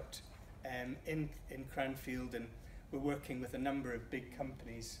developed in Cranfield, and we're working with a number of big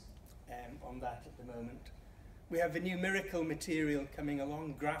companies on that at the moment. We have a new miracle material coming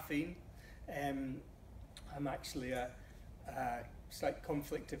along, graphene. I'm actually a slight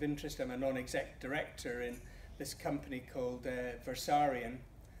conflict of interest. I'm a non-exec director in this company called Versarion.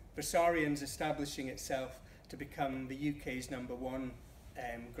 Versarion's establishing itself to become the UK's #1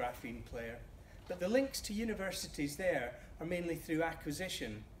 graphene player. But the links to universities there are mainly through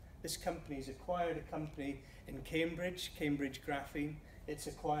acquisition. This company's acquired a company in Cambridge, Cambridge Graphene. It's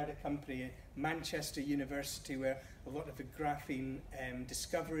acquired a company at Manchester University where a lot of the graphene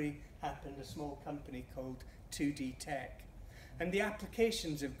discovery happened, a small company called 2D Tech. And the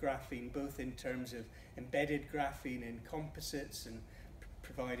applications of graphene, both in terms of embedded graphene in composites and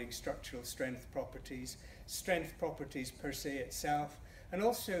providing structural strength properties per se itself, and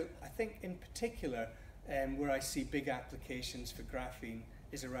also I think in particular where I see big applications for graphene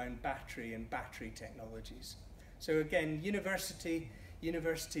is around battery and battery technologies. So again, university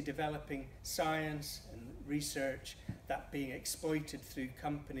developing science and research, that being exploited through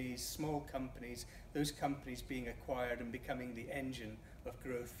companies, small companies, those companies being acquired and becoming the engine of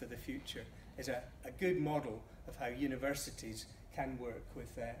growth for the future, is a good model of how universities can work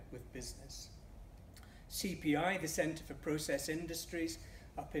with business. CPI, the Centre for Process Industries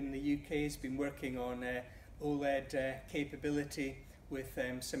up in the UK, has been working on OLED capability with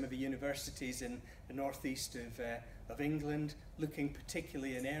some of the universities in the northeast of England, looking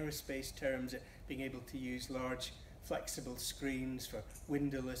particularly in aerospace terms at being able to use large flexible screens for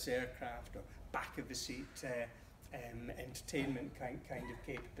windowless aircraft or back of the seat entertainment kind of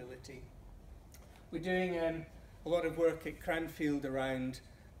capability. We're doing a lot of work at Cranfield around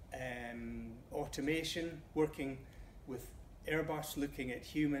automation, working with Airbus, looking at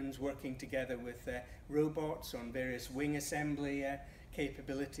humans, working together with robots on various wing assembly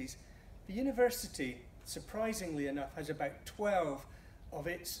capabilities. The university, surprisingly enough, has about 12 of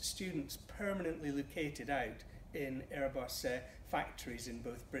its students permanently located out in Airbus factories in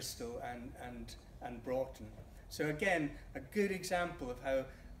both Bristol and Broughton. So again, a good example of how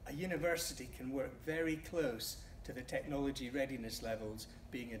a university can work very close to the technology readiness levels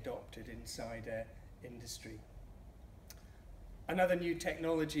being adopted inside industry. Another new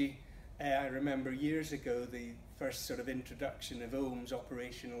technology, I remember years ago, the first sort of introduction of OHM's,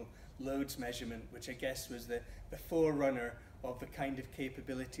 operational loads measurement, which I guess was the forerunner of the kind of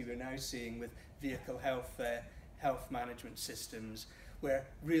capability we're now seeing with vehicle health management systems, where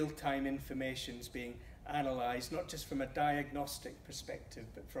real-time information is being analysed, not just from a diagnostic perspective,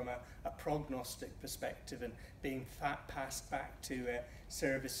 but from a prognostic perspective, and being passed back to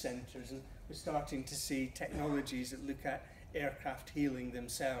service centres. And we're starting to see technologies that look at aircraft healing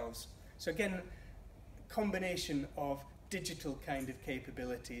themselves. So again, a combination of digital kind of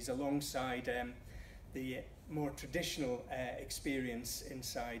capabilities alongside the more traditional experience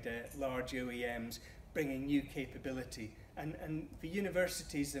inside large OEMs, bringing new capability, and the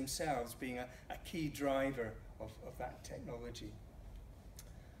universities themselves being a key driver of that technology.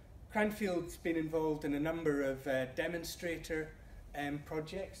 Cranfield's been involved in a number of demonstrator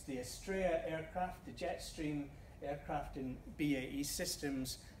projects. The Astrea aircraft, the Jetstream aircraft in BAE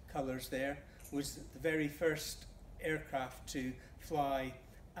Systems colours there, was the very first aircraft to fly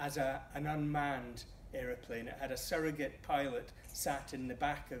as an unmanned aeroplane. It had a surrogate pilot sat in the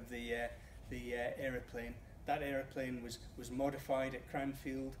back of the aeroplane. That aeroplane was modified at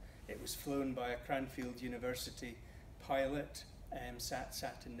Cranfield. It was flown by a Cranfield University pilot,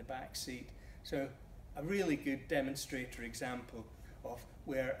 sat in the back seat. So a really good demonstrator example of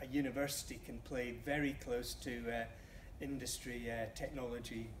where a university can play very close to industry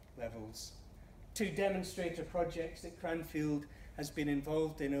technology levels. Two demonstrator projects that Cranfield has been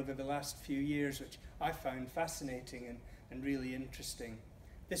involved in over the last few years, which I found fascinating and really interesting.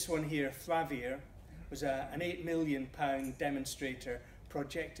 This one here, Flavier, was an £8 million demonstrator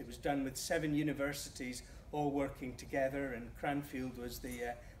project. It was done with 7 universities all working together, and Cranfield was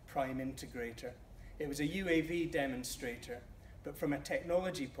the prime integrator. It was a UAV demonstrator, but from a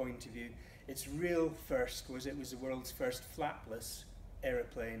technology point of view, its real first was it was the world's first flapless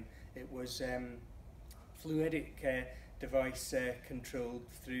aeroplane. It was fluidic device controlled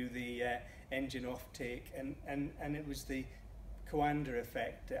through the engine offtake, and it was the Coanda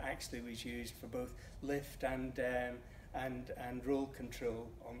effect that actually was used for both lift and roll control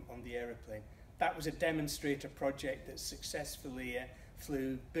on the aeroplane. That was a demonstrator project that successfully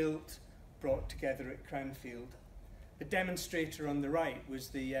flew, built, brought together at Cranfield. The demonstrator on the right was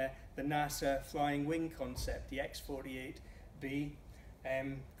the NASA flying wing concept, the X-48B.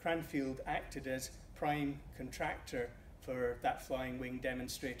 Cranfield acted as prime contractor for that flying wing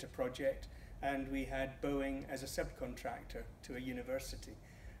demonstrator project, and we had Boeing as a subcontractor to a university.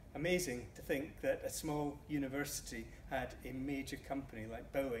 Amazing to think that a small university had a major company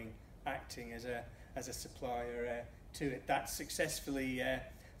like Boeing acting as a supplier to it. That successfully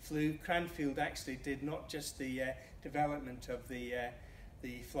flew. Cranfield actually did not just the development of the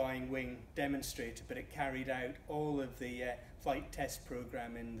flying wing demonstrator, but it carried out all of the flight test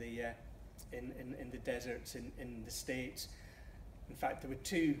program in the deserts in the States. In fact, there were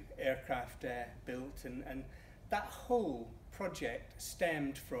 2 aircraft built, and that whole project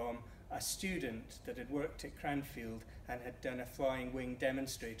stemmed from a student that had worked at Cranfield and had done a flying wing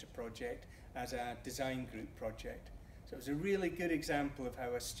demonstrator project as a design group project. So it was a really good example of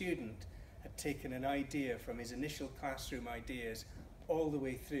how a student had taken an idea from his initial classroom ideas all the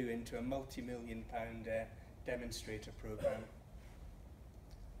way through into a multi-million-pound demonstrator program.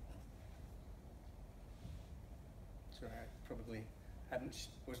 Sorry, I probably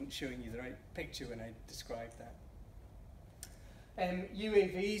wasn't showing you the right picture when I described that.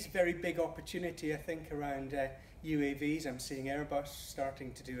 UAVs, very big opportunity I think around UAVs. I'm seeing Airbus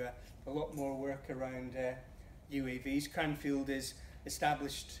starting to do a lot more work around UAVs. Cranfield has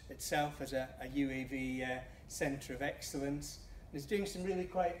established itself as a UAV centre of excellence. It's doing some really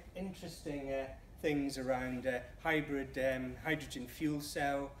quite interesting things around hybrid hydrogen fuel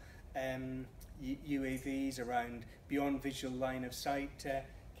cell UAVs, around beyond visual line of sight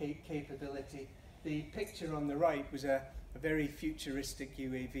capability. The picture on the right was a very futuristic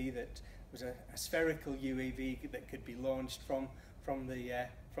UAV that was a spherical UAV that could be launched from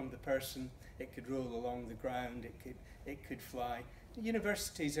the person. It could roll along the ground. It could fly. The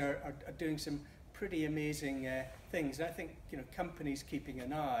universities are doing some pretty amazing things. And I think companies keeping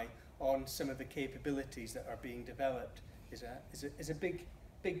an eye on some of the capabilities that are being developed is a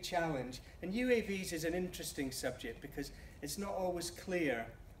big challenge. And UAVs is an interesting subject because it's not always clear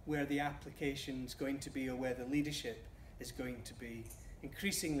where the application's going to be or where the leadership is going to be.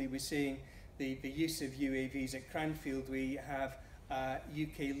 Increasingly we're seeing the use of UAVs at Cranfield. We have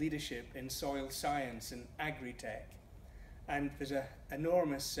UK leadership in soil science and agri-tech, and there's an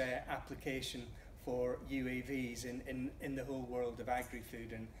enormous application for UAVs in the whole world of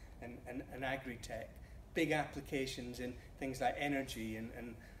agri-food and agri-tech. Big applications in things like energy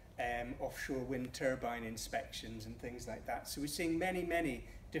and offshore wind turbine inspections and things like that. So we're seeing many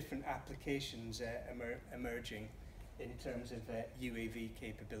different applications emerging in terms of UAV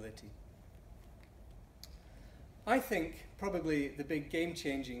capability. I think probably the big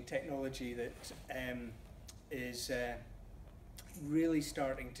game-changing technology that is really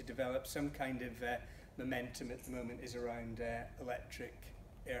starting to develop some kind of momentum at the moment is around electric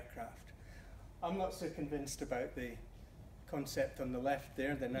aircraft. I'm not so convinced about the concept on the left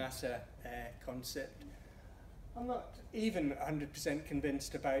there, the NASA concept. I'm not even 100%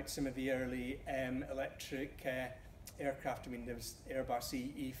 convinced about some of the early electric aircraft. I mean, there's Airbus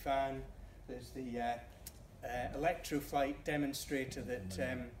E-Fan, there's the electroflight demonstrator that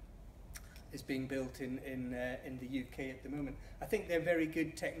is being built in the UK at the moment. I think they're very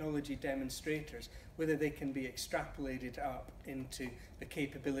good technology demonstrators. Whether they can be extrapolated up into the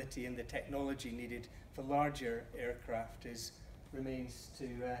capability and the technology needed for larger aircraft remains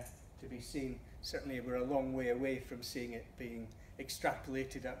to be seen. Certainly we're a long way away from seeing it being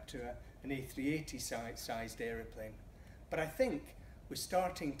extrapolated up to an A380 sized aeroplane. But I think we're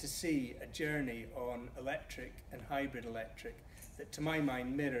starting to see a journey on electric and hybrid electric that to my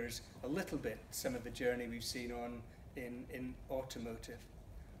mind mirrors a little bit some of the journey we've seen on in automotive.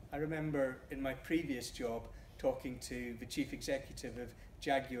 I remember in my previous job talking to the chief executive of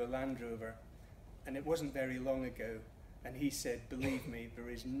Jaguar Land Rover, and it wasn't very long ago, and he said, believe me, there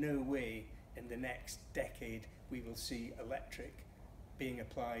is no way in the next decade we will see electric being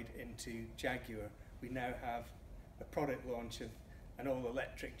applied into Jaguar. We now have a product launch of an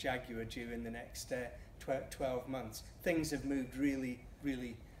all-electric Jaguar due in the next 12 months. Things have moved really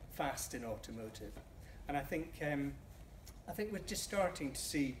fast in automotive, and I think we're just starting to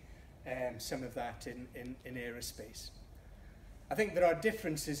see some of that in aerospace. I think there are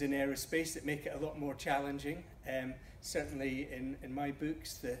differences in aerospace that make it a lot more challenging. Certainly in my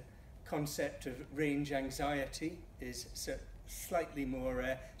books, the concept of range anxiety is slightly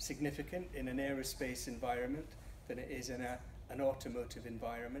more significant in an aerospace environment than it is in an automotive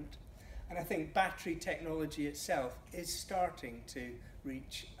environment. And I think battery technology itself is starting to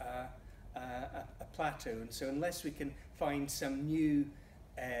reach a plateau. And so unless we can find some new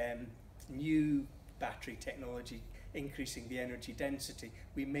battery technology increasing the energy density,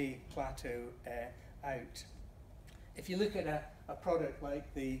 we may plateau out. If you look at a product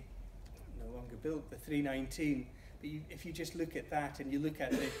like the, no longer built, the 319 But if you just look at that and you look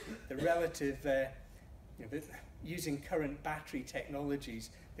at the relative, using current battery technologies,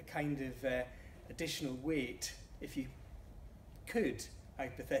 the kind of additional weight, if you could,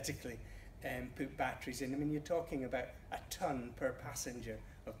 hypothetically, put batteries in. I mean, you're talking about a ton per passenger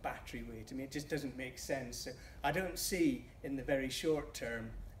of battery weight. I mean, it just doesn't make sense. So I don't see in the very short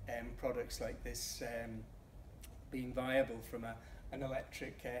term products like this being viable from an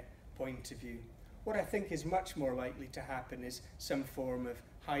electric point of view. What I think is much more likely to happen is some form of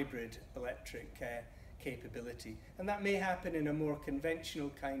hybrid electric capability. And that may happen in a more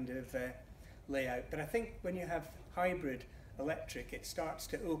conventional kind of layout. But I think when you have hybrid electric, it starts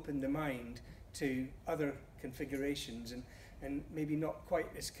to open the mind to other configurations and maybe not quite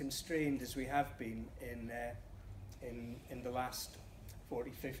as constrained as we have been in the last 40,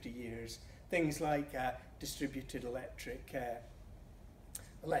 50 years. Things like distributed electric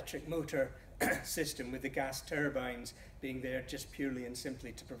motor system with the gas turbines being there just purely and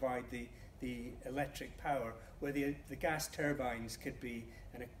simply to provide the electric power, where the gas turbines could be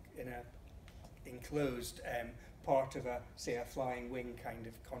in a enclosed part of say a flying wing kind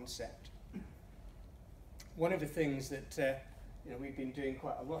of concept. One of the things that we've been doing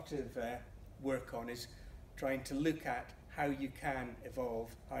quite a lot of work on is trying to look at how you can evolve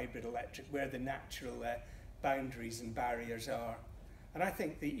hybrid electric, where the natural boundaries and barriers are. And I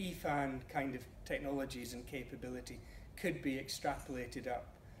think the EFAN kind of technologies and capability could be extrapolated up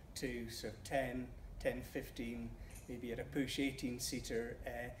to sort of 10, 15, maybe at a push 18-seater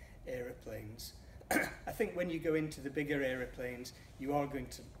aeroplanes. I think when you go into the bigger aeroplanes, you are going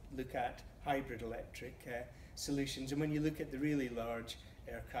to look at hybrid electric solutions. And when you look at the really large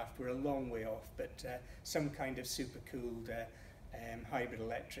aircraft, we're a long way off, but some kind of supercooled hybrid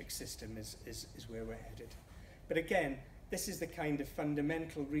electric system is where we're headed. But again, this is the kind of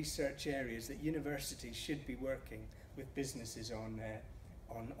fundamental research areas that universities should be working with businesses on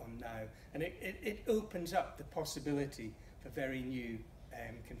now. And it opens up the possibility for very new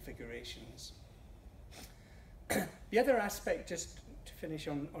configurations. The other aspect, just to finish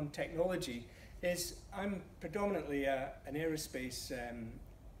on technology, is I'm predominantly an aerospace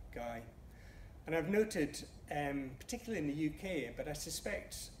guy. And I've noted, particularly in the UK, but I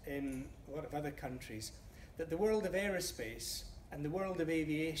suspect in a lot of other countries, that the world of aerospace and the world of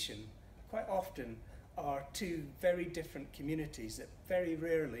aviation quite often are two very different communities that very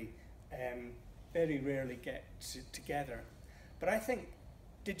rarely get together. But I think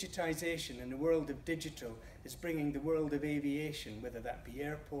digitization and the world of digital is bringing the world of aviation, whether that be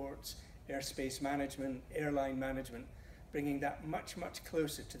airports, airspace management, airline management, bringing that much, much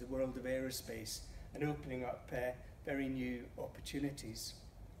closer to the world of aerospace and opening up very new opportunities.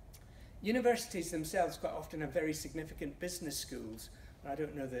 Universities themselves quite often have very significant business schools. I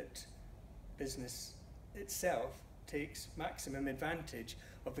don't know that business itself takes maximum advantage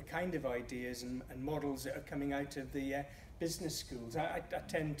of the kind of ideas and models that are coming out of the business schools. I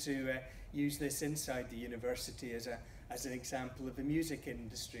tend to use this inside the university as an example of the music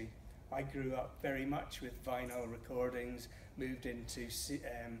industry. I grew up very much with vinyl recordings, moved into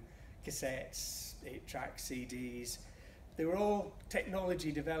cassettes, 8-track CDs. They were all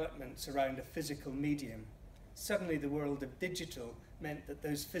technology developments around a physical medium. Suddenly the world of digital meant that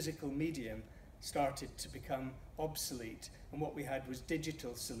those physical medium started to become obsolete, and what we had was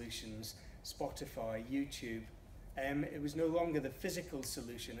digital solutions, Spotify, YouTube. It was no longer the physical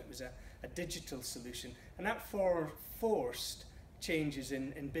solution, it was a digital solution, and that forced changes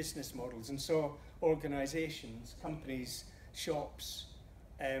in business models, and saw organizations, companies, shops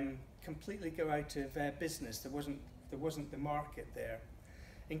completely go out of business. There wasn't the market there.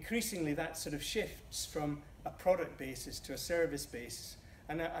 Increasingly that sort of shifts from a product basis to a service basis,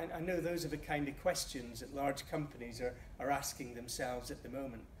 and I know those are the kind of questions that large companies are asking themselves at the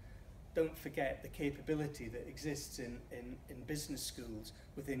moment. Don't forget the capability that exists in business schools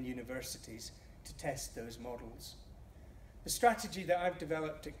within universities to test those models. The strategy that I've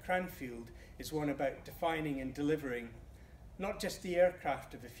developed at Cranfield is one about defining and delivering not just the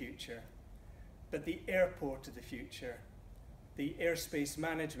aircraft of the future, but the airport of the future, the airspace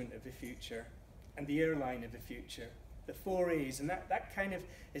management of the future, and the airline of the future, the 4A's, and that kind of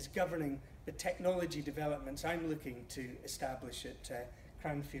is governing the technology developments I'm looking to establish at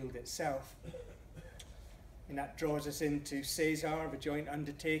Cranfield itself. And that draws us into CESAR, the joint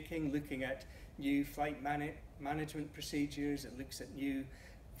undertaking, looking at new flight management procedures. It looks at new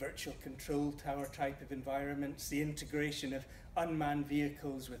virtual control tower type of environments, the integration of unmanned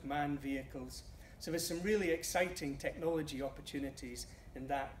vehicles with manned vehicles. So there's some really exciting technology opportunities in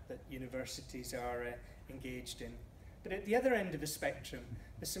that universities are engaged in. But at the other end of the spectrum,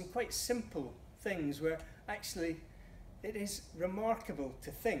 there's some quite simple things where actually it is remarkable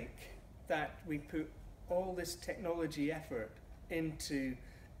to think that we put all this technology effort into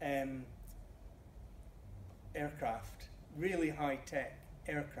aircraft, really high-tech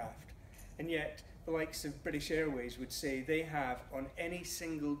aircraft, and yet the likes of British Airways would say they have on any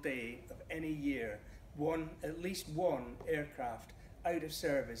single day of any year at least one aircraft out of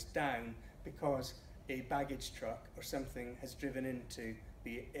service down because a baggage truck or something has driven into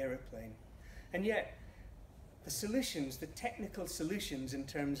the aeroplane. And yet the solutions, the technical solutions in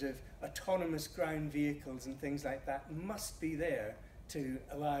terms of autonomous ground vehicles and things like that must be there to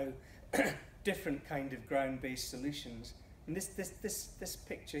allow different kind of ground-based solutions. And this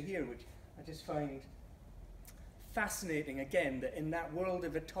picture here, which I just find fascinating, again, that in that world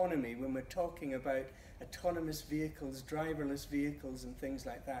of autonomy, when we're talking about autonomous vehicles, driverless vehicles and things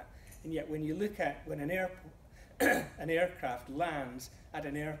like that, and yet when you look at when an aircraft lands at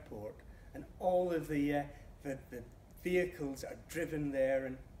an airport and all of the vehicles are driven there,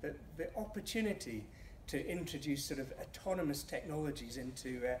 and the opportunity to introduce sort of autonomous technologies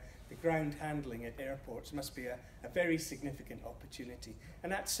into the ground handling at airports must be a very significant opportunity.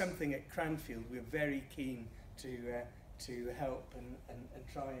 And that's something at Cranfield we're very keen to help and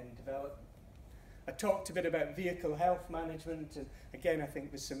try and develop. I talked a bit about vehicle health management, and again I think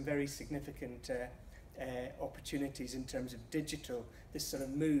there's some very significant opportunities in terms of digital, this sort of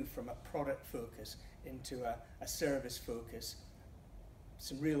move from a product focus into a service focus.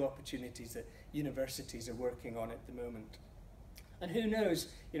 Some real opportunities that universities are working on at the moment. And who knows,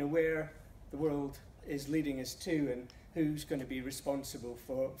 you know, where the world is leading us to and who's going to be responsible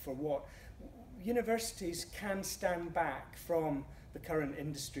for what. Universities can stand back from the current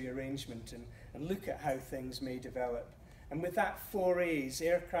industry arrangement and look at how things may develop. And with that 4A's,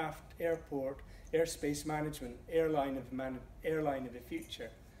 aircraft, airport, airspace management, airline of the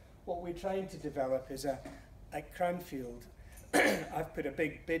future, what we're trying to develop is at Cranfield, I've put a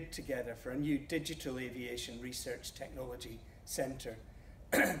big bid together for a new digital aviation research technology centre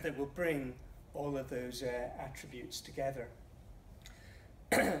that will bring all of those attributes together.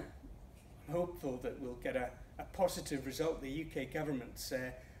 I'm hopeful that we'll get a positive result. The UK government's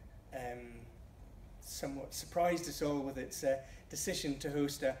somewhat surprised us all with its decision to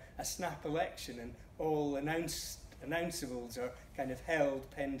host a snap election, and all announceables are kind of held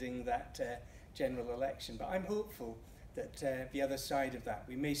pending that general election. But I'm hopeful that the other side of that,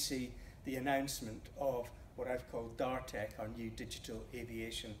 we may see the announcement of what I've called DARTEC, our new digital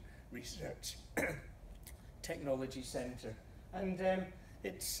aviation research technology centre. And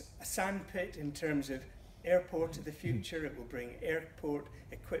it's a sandpit in terms of airport of the future. It will bring airport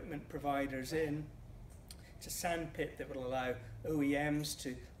equipment providers in. It's a sandpit that will allow OEMs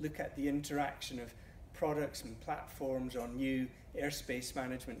to look at the interaction of products and platforms on new airspace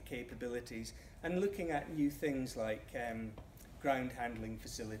management capabilities, and looking at new things like ground handling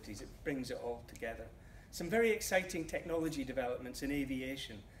facilities. It brings it all together. Some very exciting technology developments in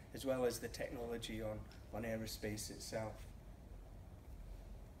aviation, as well as the technology on aerospace itself.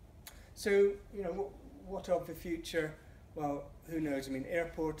 So, you know, what of the future? Well, who knows? I mean,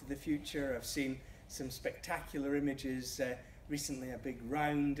 airport of the future, I've seen some spectacular images. Recently, a big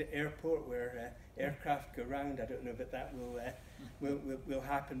round airport where aircraft go round. I don't know if that will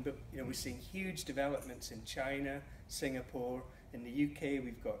happen, but you know, we're seeing huge developments in China, Singapore. In the UK,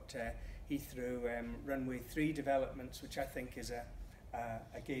 we've got Heathrow runway 3 developments, which I think is a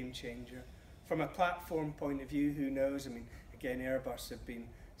game changer. From a platform point of view, who knows? I mean, again, Airbus have been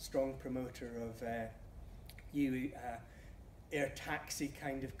strong promoter of air taxi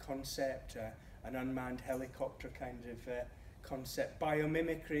kind of concept, an unmanned helicopter kind of concept,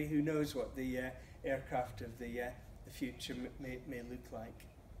 biomimicry. Who knows what the aircraft of the future may look like.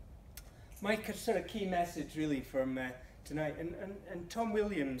 My sort of key message really from tonight, and Tom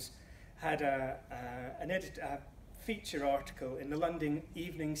Williams had a feature article in the London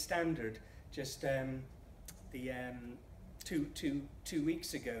Evening Standard just 2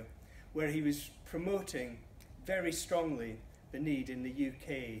 weeks ago, where he was promoting very strongly the need in the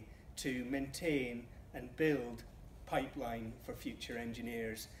UK to maintain and build pipeline for future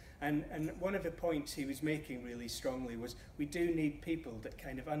engineers. And one of the points he was making really strongly was we do need people that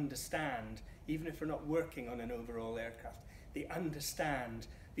kind of understand, even if we're not working on an overall aircraft, they understand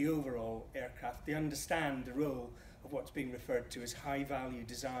the overall aircraft, they understand the role of what's being referred to as high value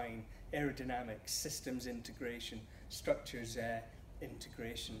design, aerodynamics, systems integration, structures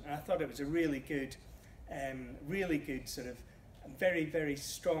integration. And I thought it was a really good sort of very, very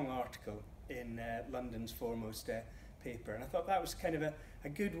strong article in London's foremost paper. And I thought that was kind of a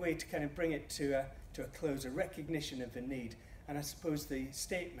good way to kind of bring it to a close, a recognition of the need. And I suppose the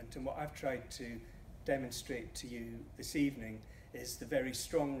statement and what I've tried to demonstrate to you this evening is the very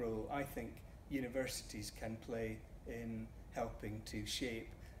strong role I think universities can play in helping to shape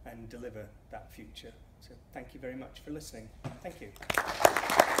and deliver that future. So thank you very much for listening. Thank you.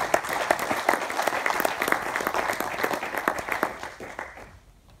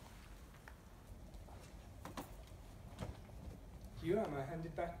 You, am I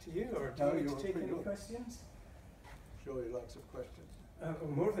handed back to you, or do you want me to take any questions? Surely lots of questions.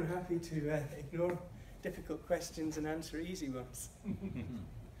 I'm more than happy to ignore difficult questions and answer easy ones.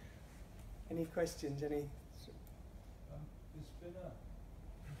 Any questions? Any? There's been an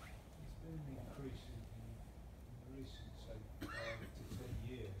increase in recent, say, 5 to 10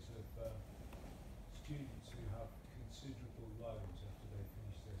 years of students who have considerable loans after they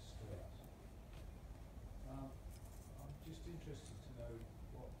finish their studies. I'm just interested to know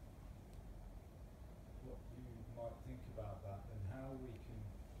what you might think about that, and how we can,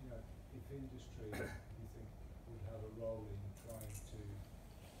 if industry you think would have a role in trying to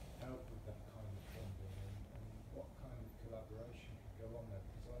help with that kind of funding, and what kind of collaboration could go on there,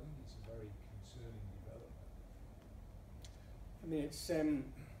 because I think it's a very concerning development. I mean, it's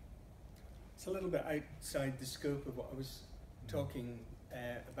a little bit outside the scope of what I was talking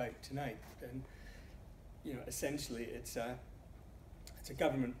about tonight, and essentially it's a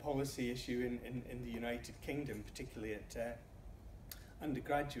government policy issue in the United Kingdom, particularly at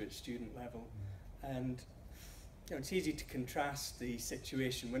undergraduate student level, and it's easy to contrast the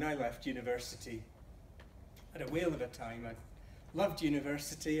situation. When I left university, at a whale of a time, I loved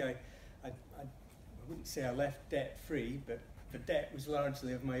university. I wouldn't say I left debt free, but the debt was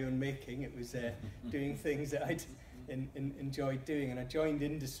largely of my own making. It was doing things that I'd enjoyed doing, and I joined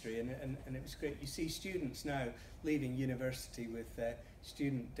industry, and it was great. You see students now leaving university with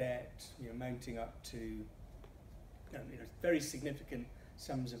student debt, mounting up to very significant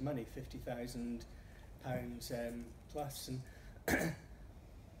sums of money, £50,000 plus. And I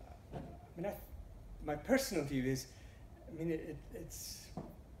mean, my personal view is, I mean, it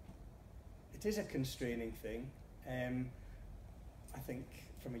is a constraining thing. I think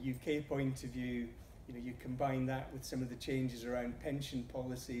from a UK point of view, you combine that with some of the changes around pension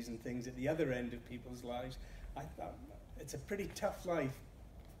policies and things at the other end of people's lives. It's a pretty tough life,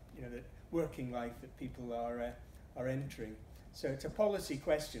 that working life that people are entering. So it's a policy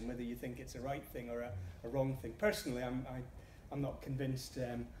question whether you think it's a right thing or a wrong thing. Personally, I'm not convinced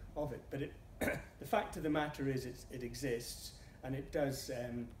of it, but the fact of the matter is it exists, and it does,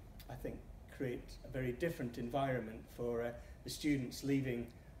 I think, create a very different environment for the students leaving,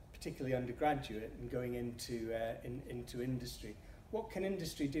 particularly undergraduate, and going into industry. What can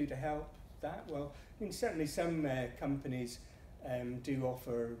industry do to help that? Well, I mean, certainly some companies do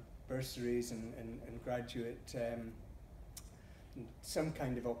offer bursaries and graduate, some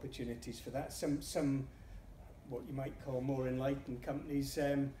kind of opportunities for that. Some what you might call more enlightened companies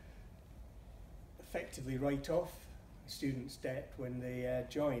effectively write off students' debt when they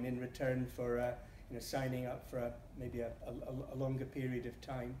join, in return for signing up for maybe a longer period of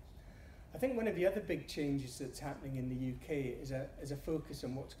time. I think one of the other big changes that's happening in the UK is a focus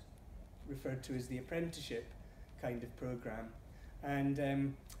on what's referred to as the apprenticeship kind of programme.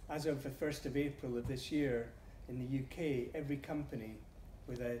 And as of the 1st of April of this year, in the UK, every company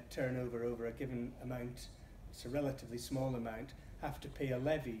with a turnover over a given amount, it's a relatively small amount, have to pay a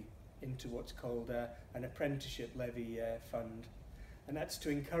levy into what's called an apprenticeship levy fund. And that's to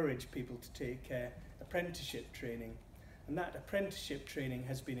encourage people to take apprenticeship training. And that apprenticeship training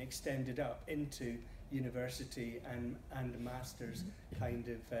has been extended up into university and a master's kind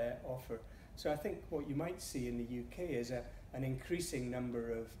of offer. So I think what you might see in the UK is an increasing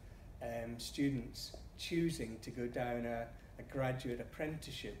number of students choosing to go down a graduate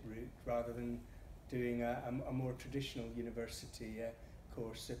apprenticeship route rather than doing a more traditional university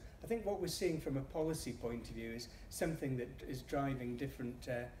course. So I think what we're seeing from a policy point of view is something that is driving different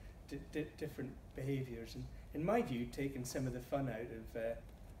different behaviours, and in my view taking some of the fun out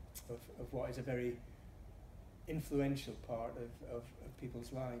of what is a very influential part of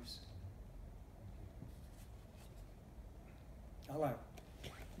people's lives. Alain.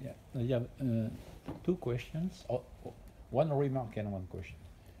 Yeah, I have two questions. One remark and one question.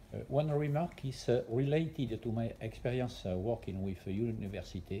 One remark is related to my experience working with a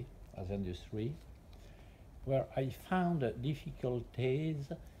university as industry, where I found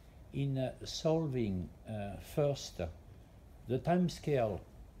difficulties in solving first the time scale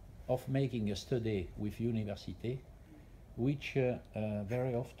of making a study with university, which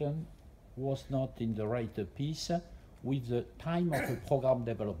very often was not in the right piece with the time of the program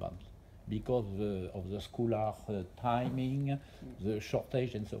development, because of the scholar timing, the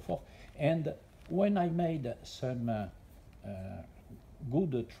shortage and so forth. And when I made some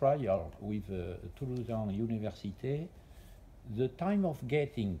good trial with Toulouse University, the time of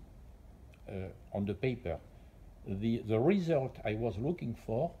getting on the paper the result I was looking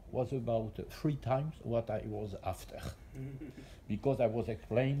for was about 3 times what I was after. Because I was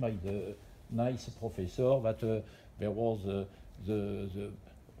explained by the nice professor that there was the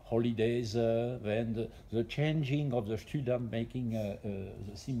holidays, then the changing of the student making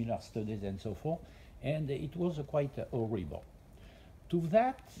the similar studies and so forth, and it was quite horrible. To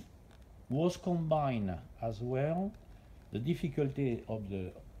that was combined as well the difficulty of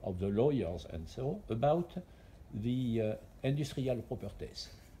the lawyers and so about the industrial properties,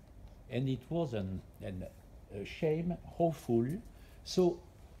 and it was a shame, awful. So,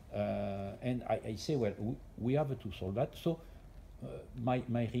 and I say, well, we have to solve that. So,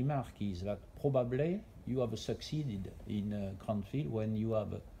 my remark is that probably you have succeeded in Cranfield when you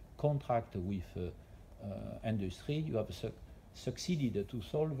have a contract with industry. You have succeeded to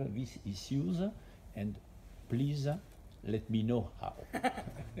solve these issues, and please let me know how.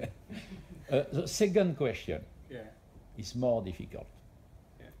 The second question is more difficult.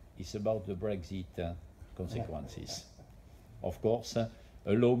 It's about the Brexit consequences. Of course,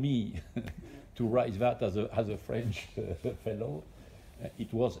 allow me to write that as a French fellow.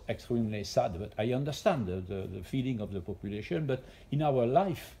 It was extremely sad, but I understand the feeling of the population. But in our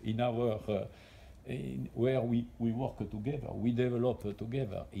life, in our where we work together, we develop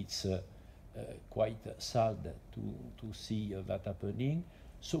together, it's quite sad to see that happening.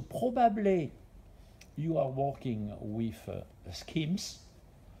 So probably you are working with schemes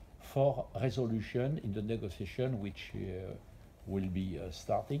for resolution in the negotiation which will be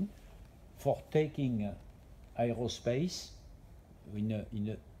starting, for taking aerospace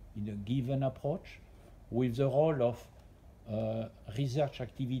in a given approach, with the role of research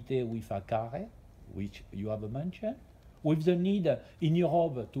activity with Lctre, which you have mentioned, with the need in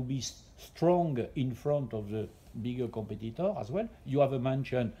Europe to be strong in front of the bigger competitor as well. You have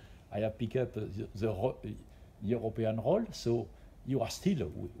mentioned, I have picked up the European role, so you are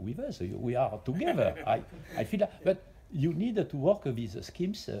still with us. We are together. I feel that, but you need to work with these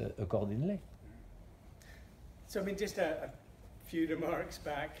schemes accordingly. So I mean, just a few remarks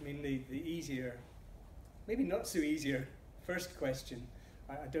back. I mean, the easier, maybe not so easier, first question.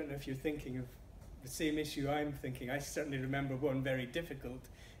 I don't know if you're thinking of the same issue I'm thinking. I certainly remember one very difficult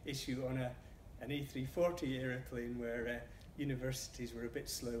issue on an A340 aeroplane where universities were a bit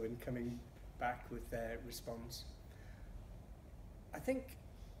slow in coming back with their response. I think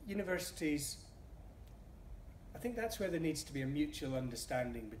universities, I think that's where there needs to be a mutual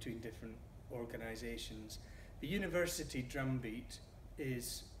understanding between different organisations. The university drumbeat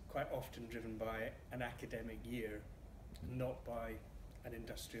is quite often driven by an academic year, not by an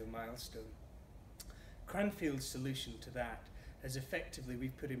industrial milestone. Cranfield's solution to that is effectively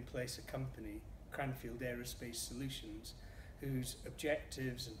we've put in place a company, Cranfield Aerospace Solutions, whose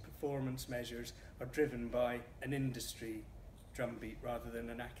objectives and performance measures are driven by an industry drumbeat rather than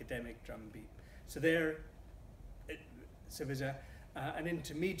an academic drumbeat. So there's an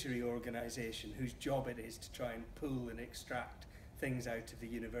intermediary organisation whose job it is to try and pull and extract things out of the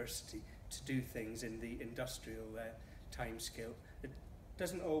university to do things in the industrial timescale. It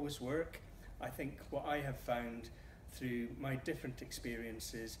doesn't always work. I think what I have found through my different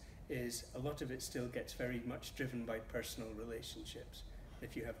experiences is a lot of it still gets very much driven by personal relationships.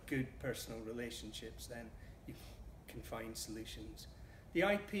 If you have good personal relationships, then you can find solutions. The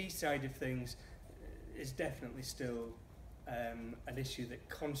IP side of things is definitely still an issue that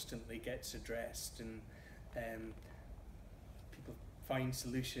constantly gets addressed, and people find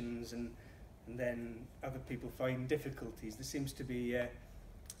solutions and then other people find difficulties. There seems to be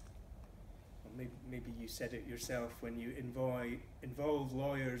maybe you said it yourself, when you involve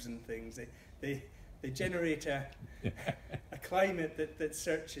lawyers and things, they generate a climate that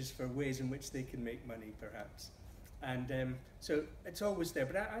searches for ways in which they can make money, perhaps. And so it's always there,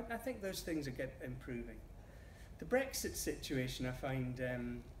 but I think those things are improving. The Brexit situation, I find,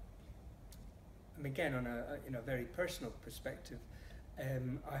 again, on a very personal perspective,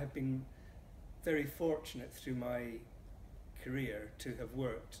 I have been very fortunate through my career to have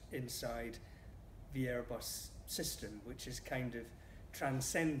worked inside the Airbus system, which has kind of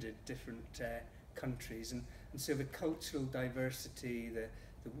transcended different countries, and so the cultural diversity,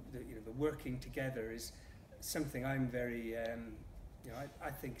 the working together is something I'm very, I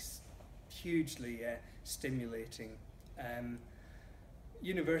think hugely stimulating.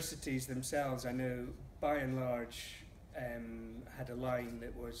 Universities themselves, I know, by and large, had a line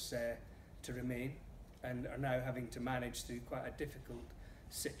that was to remain, and are now having to manage through quite a difficult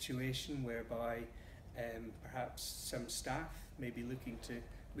situation whereby perhaps some staff may be looking to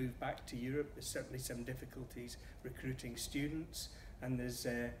move back to Europe. There's certainly some difficulties recruiting students, and there's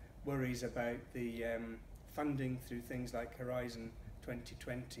worries about the funding through things like Horizon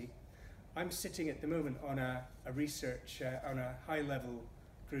 2020. I'm sitting at the moment on a research, on a high-level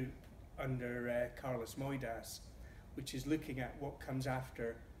group under Carlos Moedas, which is looking at what comes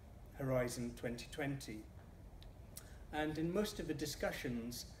after Horizon 2020. And in most of the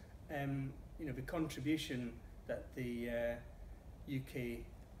discussions, you know, the contribution that the UK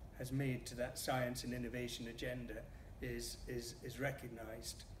has made to that science and innovation agenda is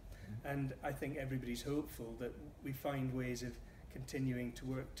recognised. And I think everybody's hopeful that we find ways of continuing to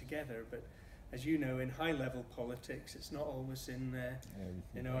work together. But as you know, in high-level politics, it's not always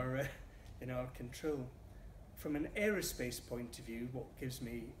in our control. From an aerospace point of view, what gives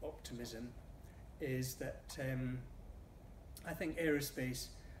me optimism is that I think aerospace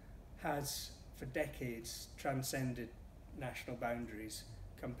has, for decades, transcended national boundaries,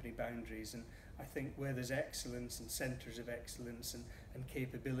 company boundaries, and I think where there's excellence and centres of excellence and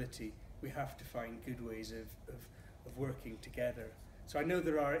capability, we have to find good ways of working together. So I know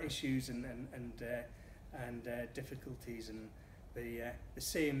there are issues and difficulties, and the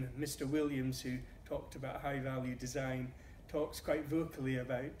same Mr. Williams, who talked about high value design, talks quite vocally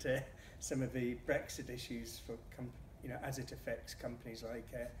about some of the Brexit issues for as it affects companies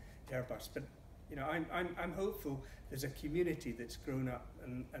like Airbus. But you know, I'm hopeful. There's a community that's grown up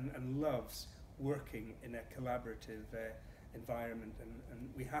and loves working in a collaborative environment, and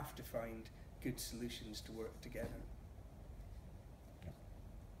we have to find good solutions to work together.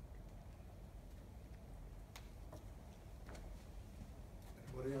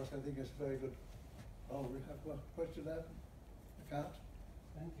 Anybody else? I think it's very good. Oh, we have one question there. Account.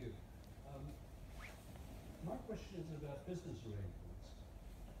 Thank you. My question is about business arrangements.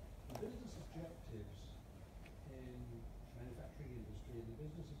 The business objectives in manufacturing industry and the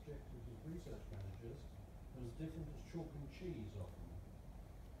business objectives of research managers are as different as chalk and cheese often.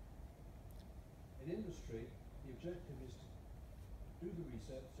 In industry, the objective is to do the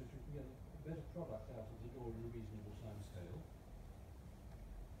research so that you can get a better product out of the door in a reasonable time scale.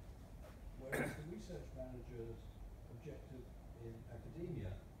 Whereas the research manager's objective in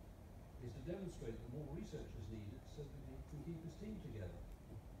academia is to demonstrate that more research is needed so that he can keep his team together.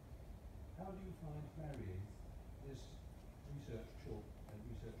 How do you find marrying this research chalk and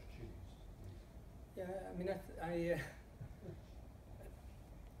research cheese? Yeah, I mean,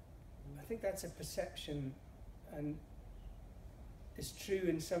 I think that's a perception, and it's true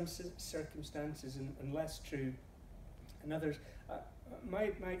in some circumstances and less true in others.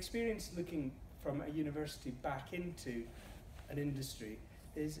 My experience looking from a university back into an industry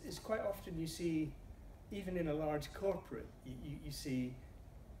is quite often you see, even in a large corporate, you see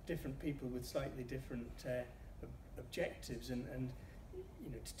different people with slightly different objectives, and you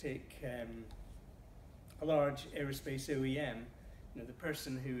know, to take a large aerospace OEM, you know, the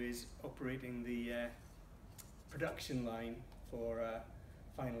person who is operating the production line for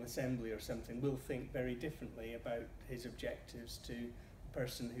final assembly or something will think very differently about his objectives to the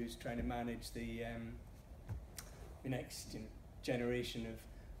person who's trying to manage the next generation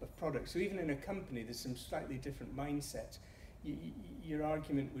of products. So even in a company, there's some slightly different mindsets. Your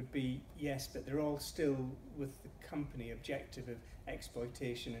argument would be, yes, but they're all still with the company objective of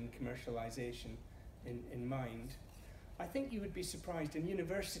exploitation and commercialization in mind. I think you would be surprised, in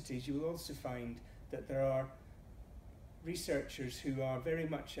universities you will also find that there are researchers who are very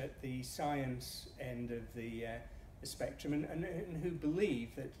much at the science end of the spectrum, and who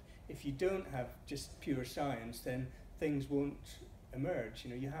believe that if you don't have just pure science, then things won't emerge. You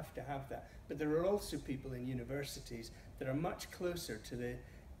know, you have to have that. But there are also people in universities that are much closer to the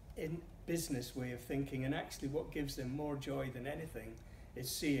business way of thinking, and actually what gives them more joy than anything is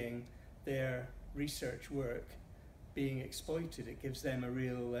seeing their research work being exploited. It gives them a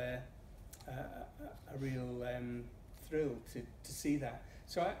real thrill to see that.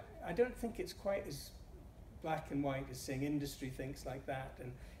 So I don't think it's quite as black and white as saying industry thinks like that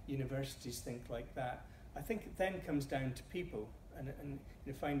and universities think like that. I think it then comes down to people and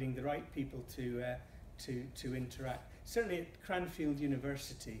you know, finding the right people to interact. Certainly at Cranfield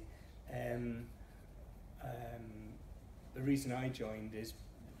University, the reason I joined is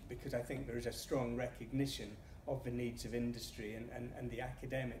because I think there is a strong recognition of the needs of industry, and the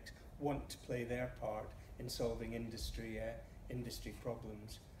academics want to play their part in solving industry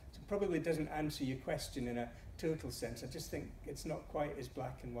problems. So it probably doesn't answer your question in a total sense. I just think it's not quite as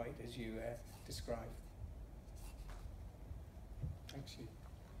black and white as you describe. Thanks you.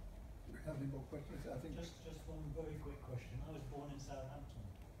 have any more questions? I think Just one very quick question. I was born in Southampton.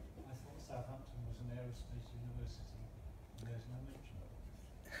 I thought Southampton was an aerospace university, and there's no mention of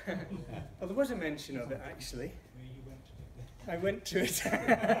it. Well, there was a mention of it actually. Where you went to it. I went to it.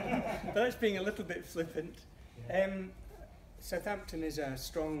 But that's being a little bit flippant. Southampton is a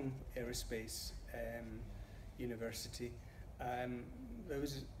strong aerospace university. There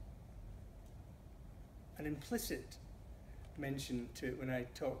was an implicit mention to it when I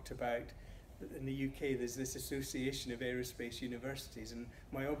talked about that in the UK there's this association of aerospace universities, and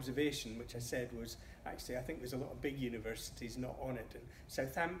my observation, which I said, was actually I think there's a lot of big universities not on it, and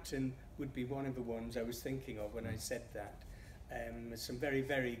Southampton would be one of the ones I was thinking of when I said that. There's some very,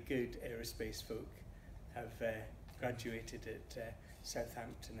 very good aerospace folk have graduated at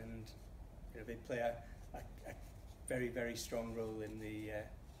Southampton, and you know, they play a very, very strong role in the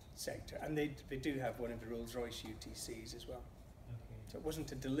sector, and they do have one of the Rolls-Royce UTCs as well. Okay. So it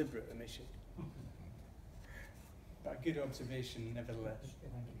wasn't a deliberate omission, but a good observation nevertheless.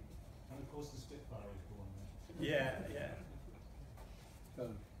 Thank you. And of course the Spitfire is born there. Yeah. so.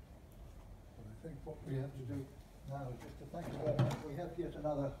 Well, I think what we have to do now is just to thank you very much. We have yet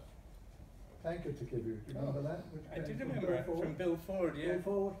another anchor to give you. Do you remember that? Which I came did from remember it Bill Ford? from Bill Ford, yeah. Bill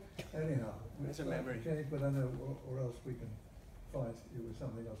Ford. Anyhow, There's a it's memory. changed, but I know, or else we can find you with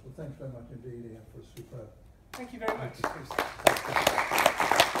something else. Well, thanks very much indeed, Ian, for a superb. Thank you very much.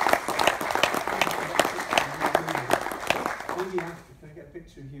 Maybe after, can I get a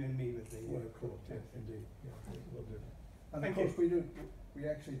picture of you and me with the... Well, of course, yes, indeed. Yeah, we'll do. And Thank of course, you. we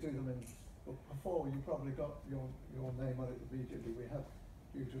actually do them in, well, before you probably got your name on it immediately. We have,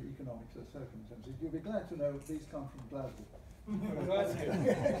 due to economic circumstances. You'll be glad to know these come from Glasgow.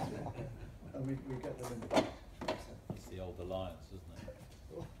 And we get them in the box. It's the old alliance, isn't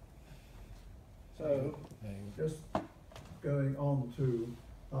it? So, just going on to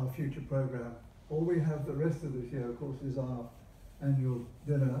our future programme, all we have the rest of this year, of course, is our annual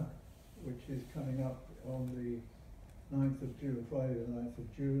dinner, which is coming up on the 9th of June, Friday the 9th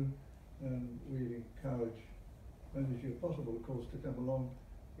of June, and we encourage many of you, if possible, of course, to come along.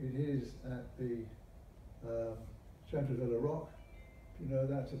 It is at the Château de la Roque. You know,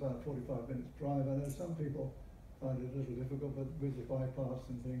 that's about 45 minutes drive. I know some people find it a little difficult, but with the bypass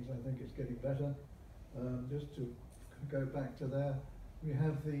and things, I think it's getting better. Just to go back to there, we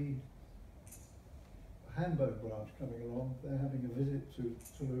have the Hamburg branch coming along. They're having a visit to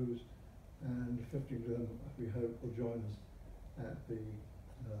Toulouse, and 50 of them, we hope, will join us at the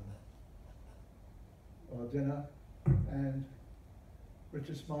our dinner. And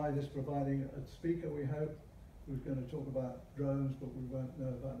Richard Smythe is providing a speaker, we hope, who's going to talk about drones, but we won't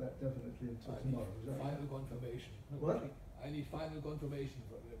know about that definitely until tomorrow. Is that right? Final confirmation. What? I need final confirmation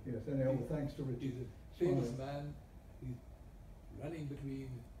from him. Yes, anyhow, well, thanks to Richard. He's a famous man. He's running between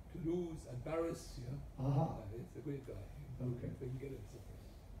Toulouse and Paris, you know. Aha. It's a great guy. Okay. We can get it somewhere.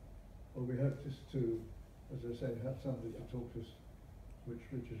 Well, we hope just to, as I said, have somebody to talk to us, which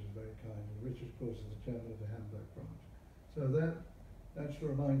Richard is very kind. And Richard, of course, is the chairman of the Hamburg branch. So that's to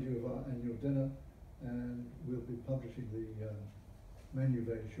remind you of our annual dinner, and we'll be publishing the menu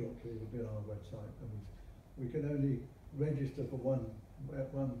very shortly. It'll be on our website, and we can only register for one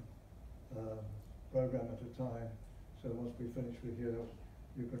program at a time. So once we finish with you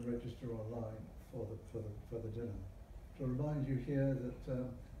can register online for the dinner. To remind you here that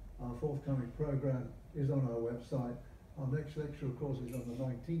our forthcoming program is on our website. Our next lecture, of course, is on the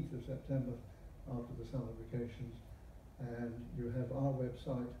 19th of September after the summer vacations, and you have our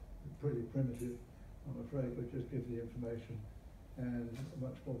website, pretty primitive, I'm afraid, but just give the information, and a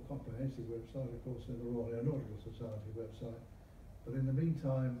much more comprehensive website, of course, in the Royal Aeronautical Society website. But in the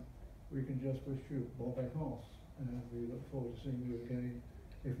meantime, we can just wish you bon vacances, and we look forward to seeing you again,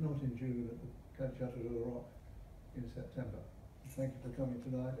 if not in June, at the Château de la Roque in September. Thank you for coming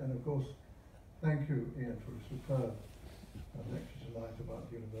tonight, and of course, thank you, Ian, for a superb lecture tonight about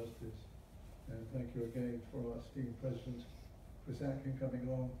universities, and thank you again for our esteemed President, Chris Atkin, coming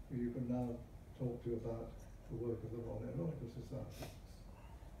along, who you can now talk to about the work of the Royal Aeronautical Society.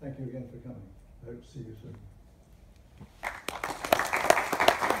 Thank you again for coming. I hope to see you soon.